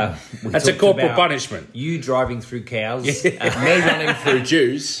 That's a corporal punishment. You driving through cows. Me running through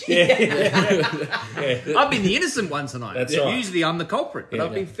Jews. I've been the innocent one tonight. That's right. Usually I'm the culprit, but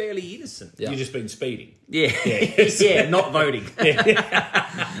I've been fairly innocent. You've just been speeding. Not voting. There you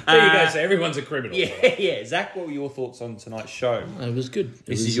go. So everyone's a criminal. Zach, what were your thoughts on tonight's show? It was good.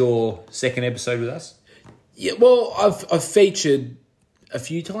 This is your second episode with us? Yeah, well, I've featured a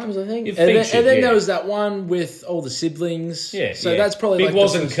few times, I think. And then there was that one with all the siblings. Yeah. So that's probably Big like...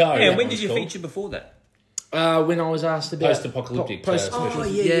 Wasn't Co. Yeah, when did you feature before that? When I was asked about... Post-apocalyptic.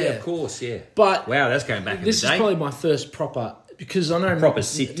 Of course, yeah. But... Wow, that's going back in the day. This is probably my first proper... Because I know proper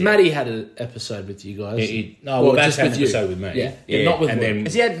sit down. Matty had an episode with you guys. Matt's had an episode with me. Yeah, not with me.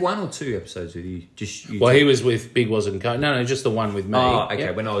 Has he had one or two episodes with you? Just you he was with Big Wasn't Co. No, just the one with me. Oh,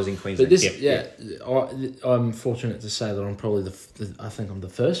 okay. When I was in Queensland. But I'm fortunate to say that I'm probably I think I'm the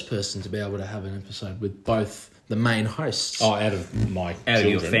first person to be able to have an episode with both the main hosts. Oh, out of my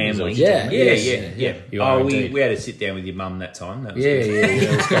your family. Yeah. We had to sit down with your mum that time. That was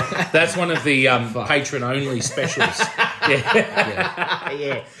good. That's one of the patron only specials.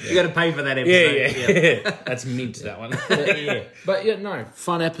 Yeah. You got to pay for that episode. Yeah. That's mint, that one. Yeah. But yeah, no,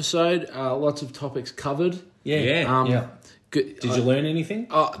 fun episode. Lots of topics covered. Yeah. Good. Did you learn anything?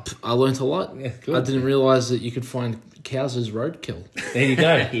 I learned a lot. Yeah, good. I didn't realise that you could find cows as roadkill. There you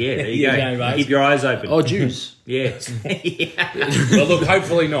go. Yeah, there you go. mate. Keep your eyes open. Oh, Jews. Yeah. Well, look,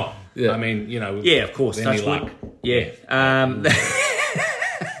 hopefully not. Yeah. I mean, you know. Yeah, of course. with any Touch wood. luck. Yeah.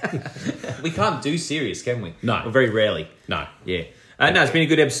 We can't do serious, can we? No. Or very rarely. No. Yeah. No, it's been a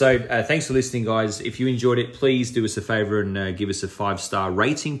good episode. Thanks for listening, guys. If you enjoyed it, please do us a favour and give us a 5-star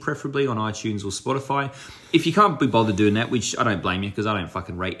rating, preferably on iTunes or Spotify. If you can't be bothered doing that, which I don't blame you, because I don't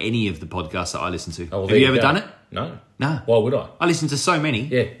fucking rate any of the podcasts that I listen to. Oh, well, Have there you you ever go. done it? No. No. Why would I? I listen to so many.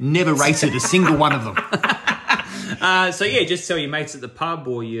 Yeah. Never rated a single one of them. So yeah, just tell your mates at the pub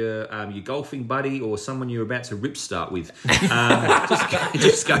or your golfing buddy or someone you're about to rip start with.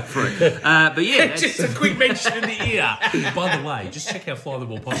 Just go for it. But yeah, that's, Just a quick mention in the ear. By the way, just check out Fly the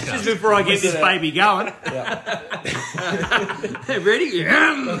Wall podcast. just before I get this baby going. Ready?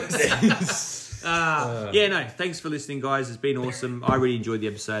 Yeah, no, thanks for listening, guys. It's been awesome. I really enjoyed the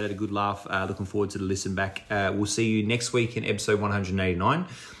episode. Had a good laugh. Looking forward to the listen back. We'll see you next week in episode 189.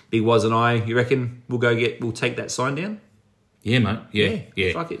 Big Waz and I, you reckon we'll take that sign down? Yeah, mate.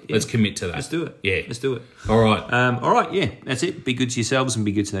 Yeah. Fuck it. Yeah. Let's commit to that. Let's do it. Yeah. Let's do it. All right. All right, yeah, that's it. Be good to yourselves and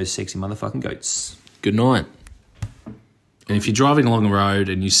be good to those sexy motherfucking goats. Good night. And if you're driving along the road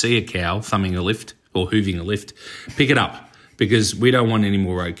and you see a cow thumbing a lift or hooving a lift, pick it up because we don't want any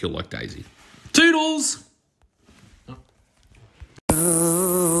more roadkill like Daisy. Toodles!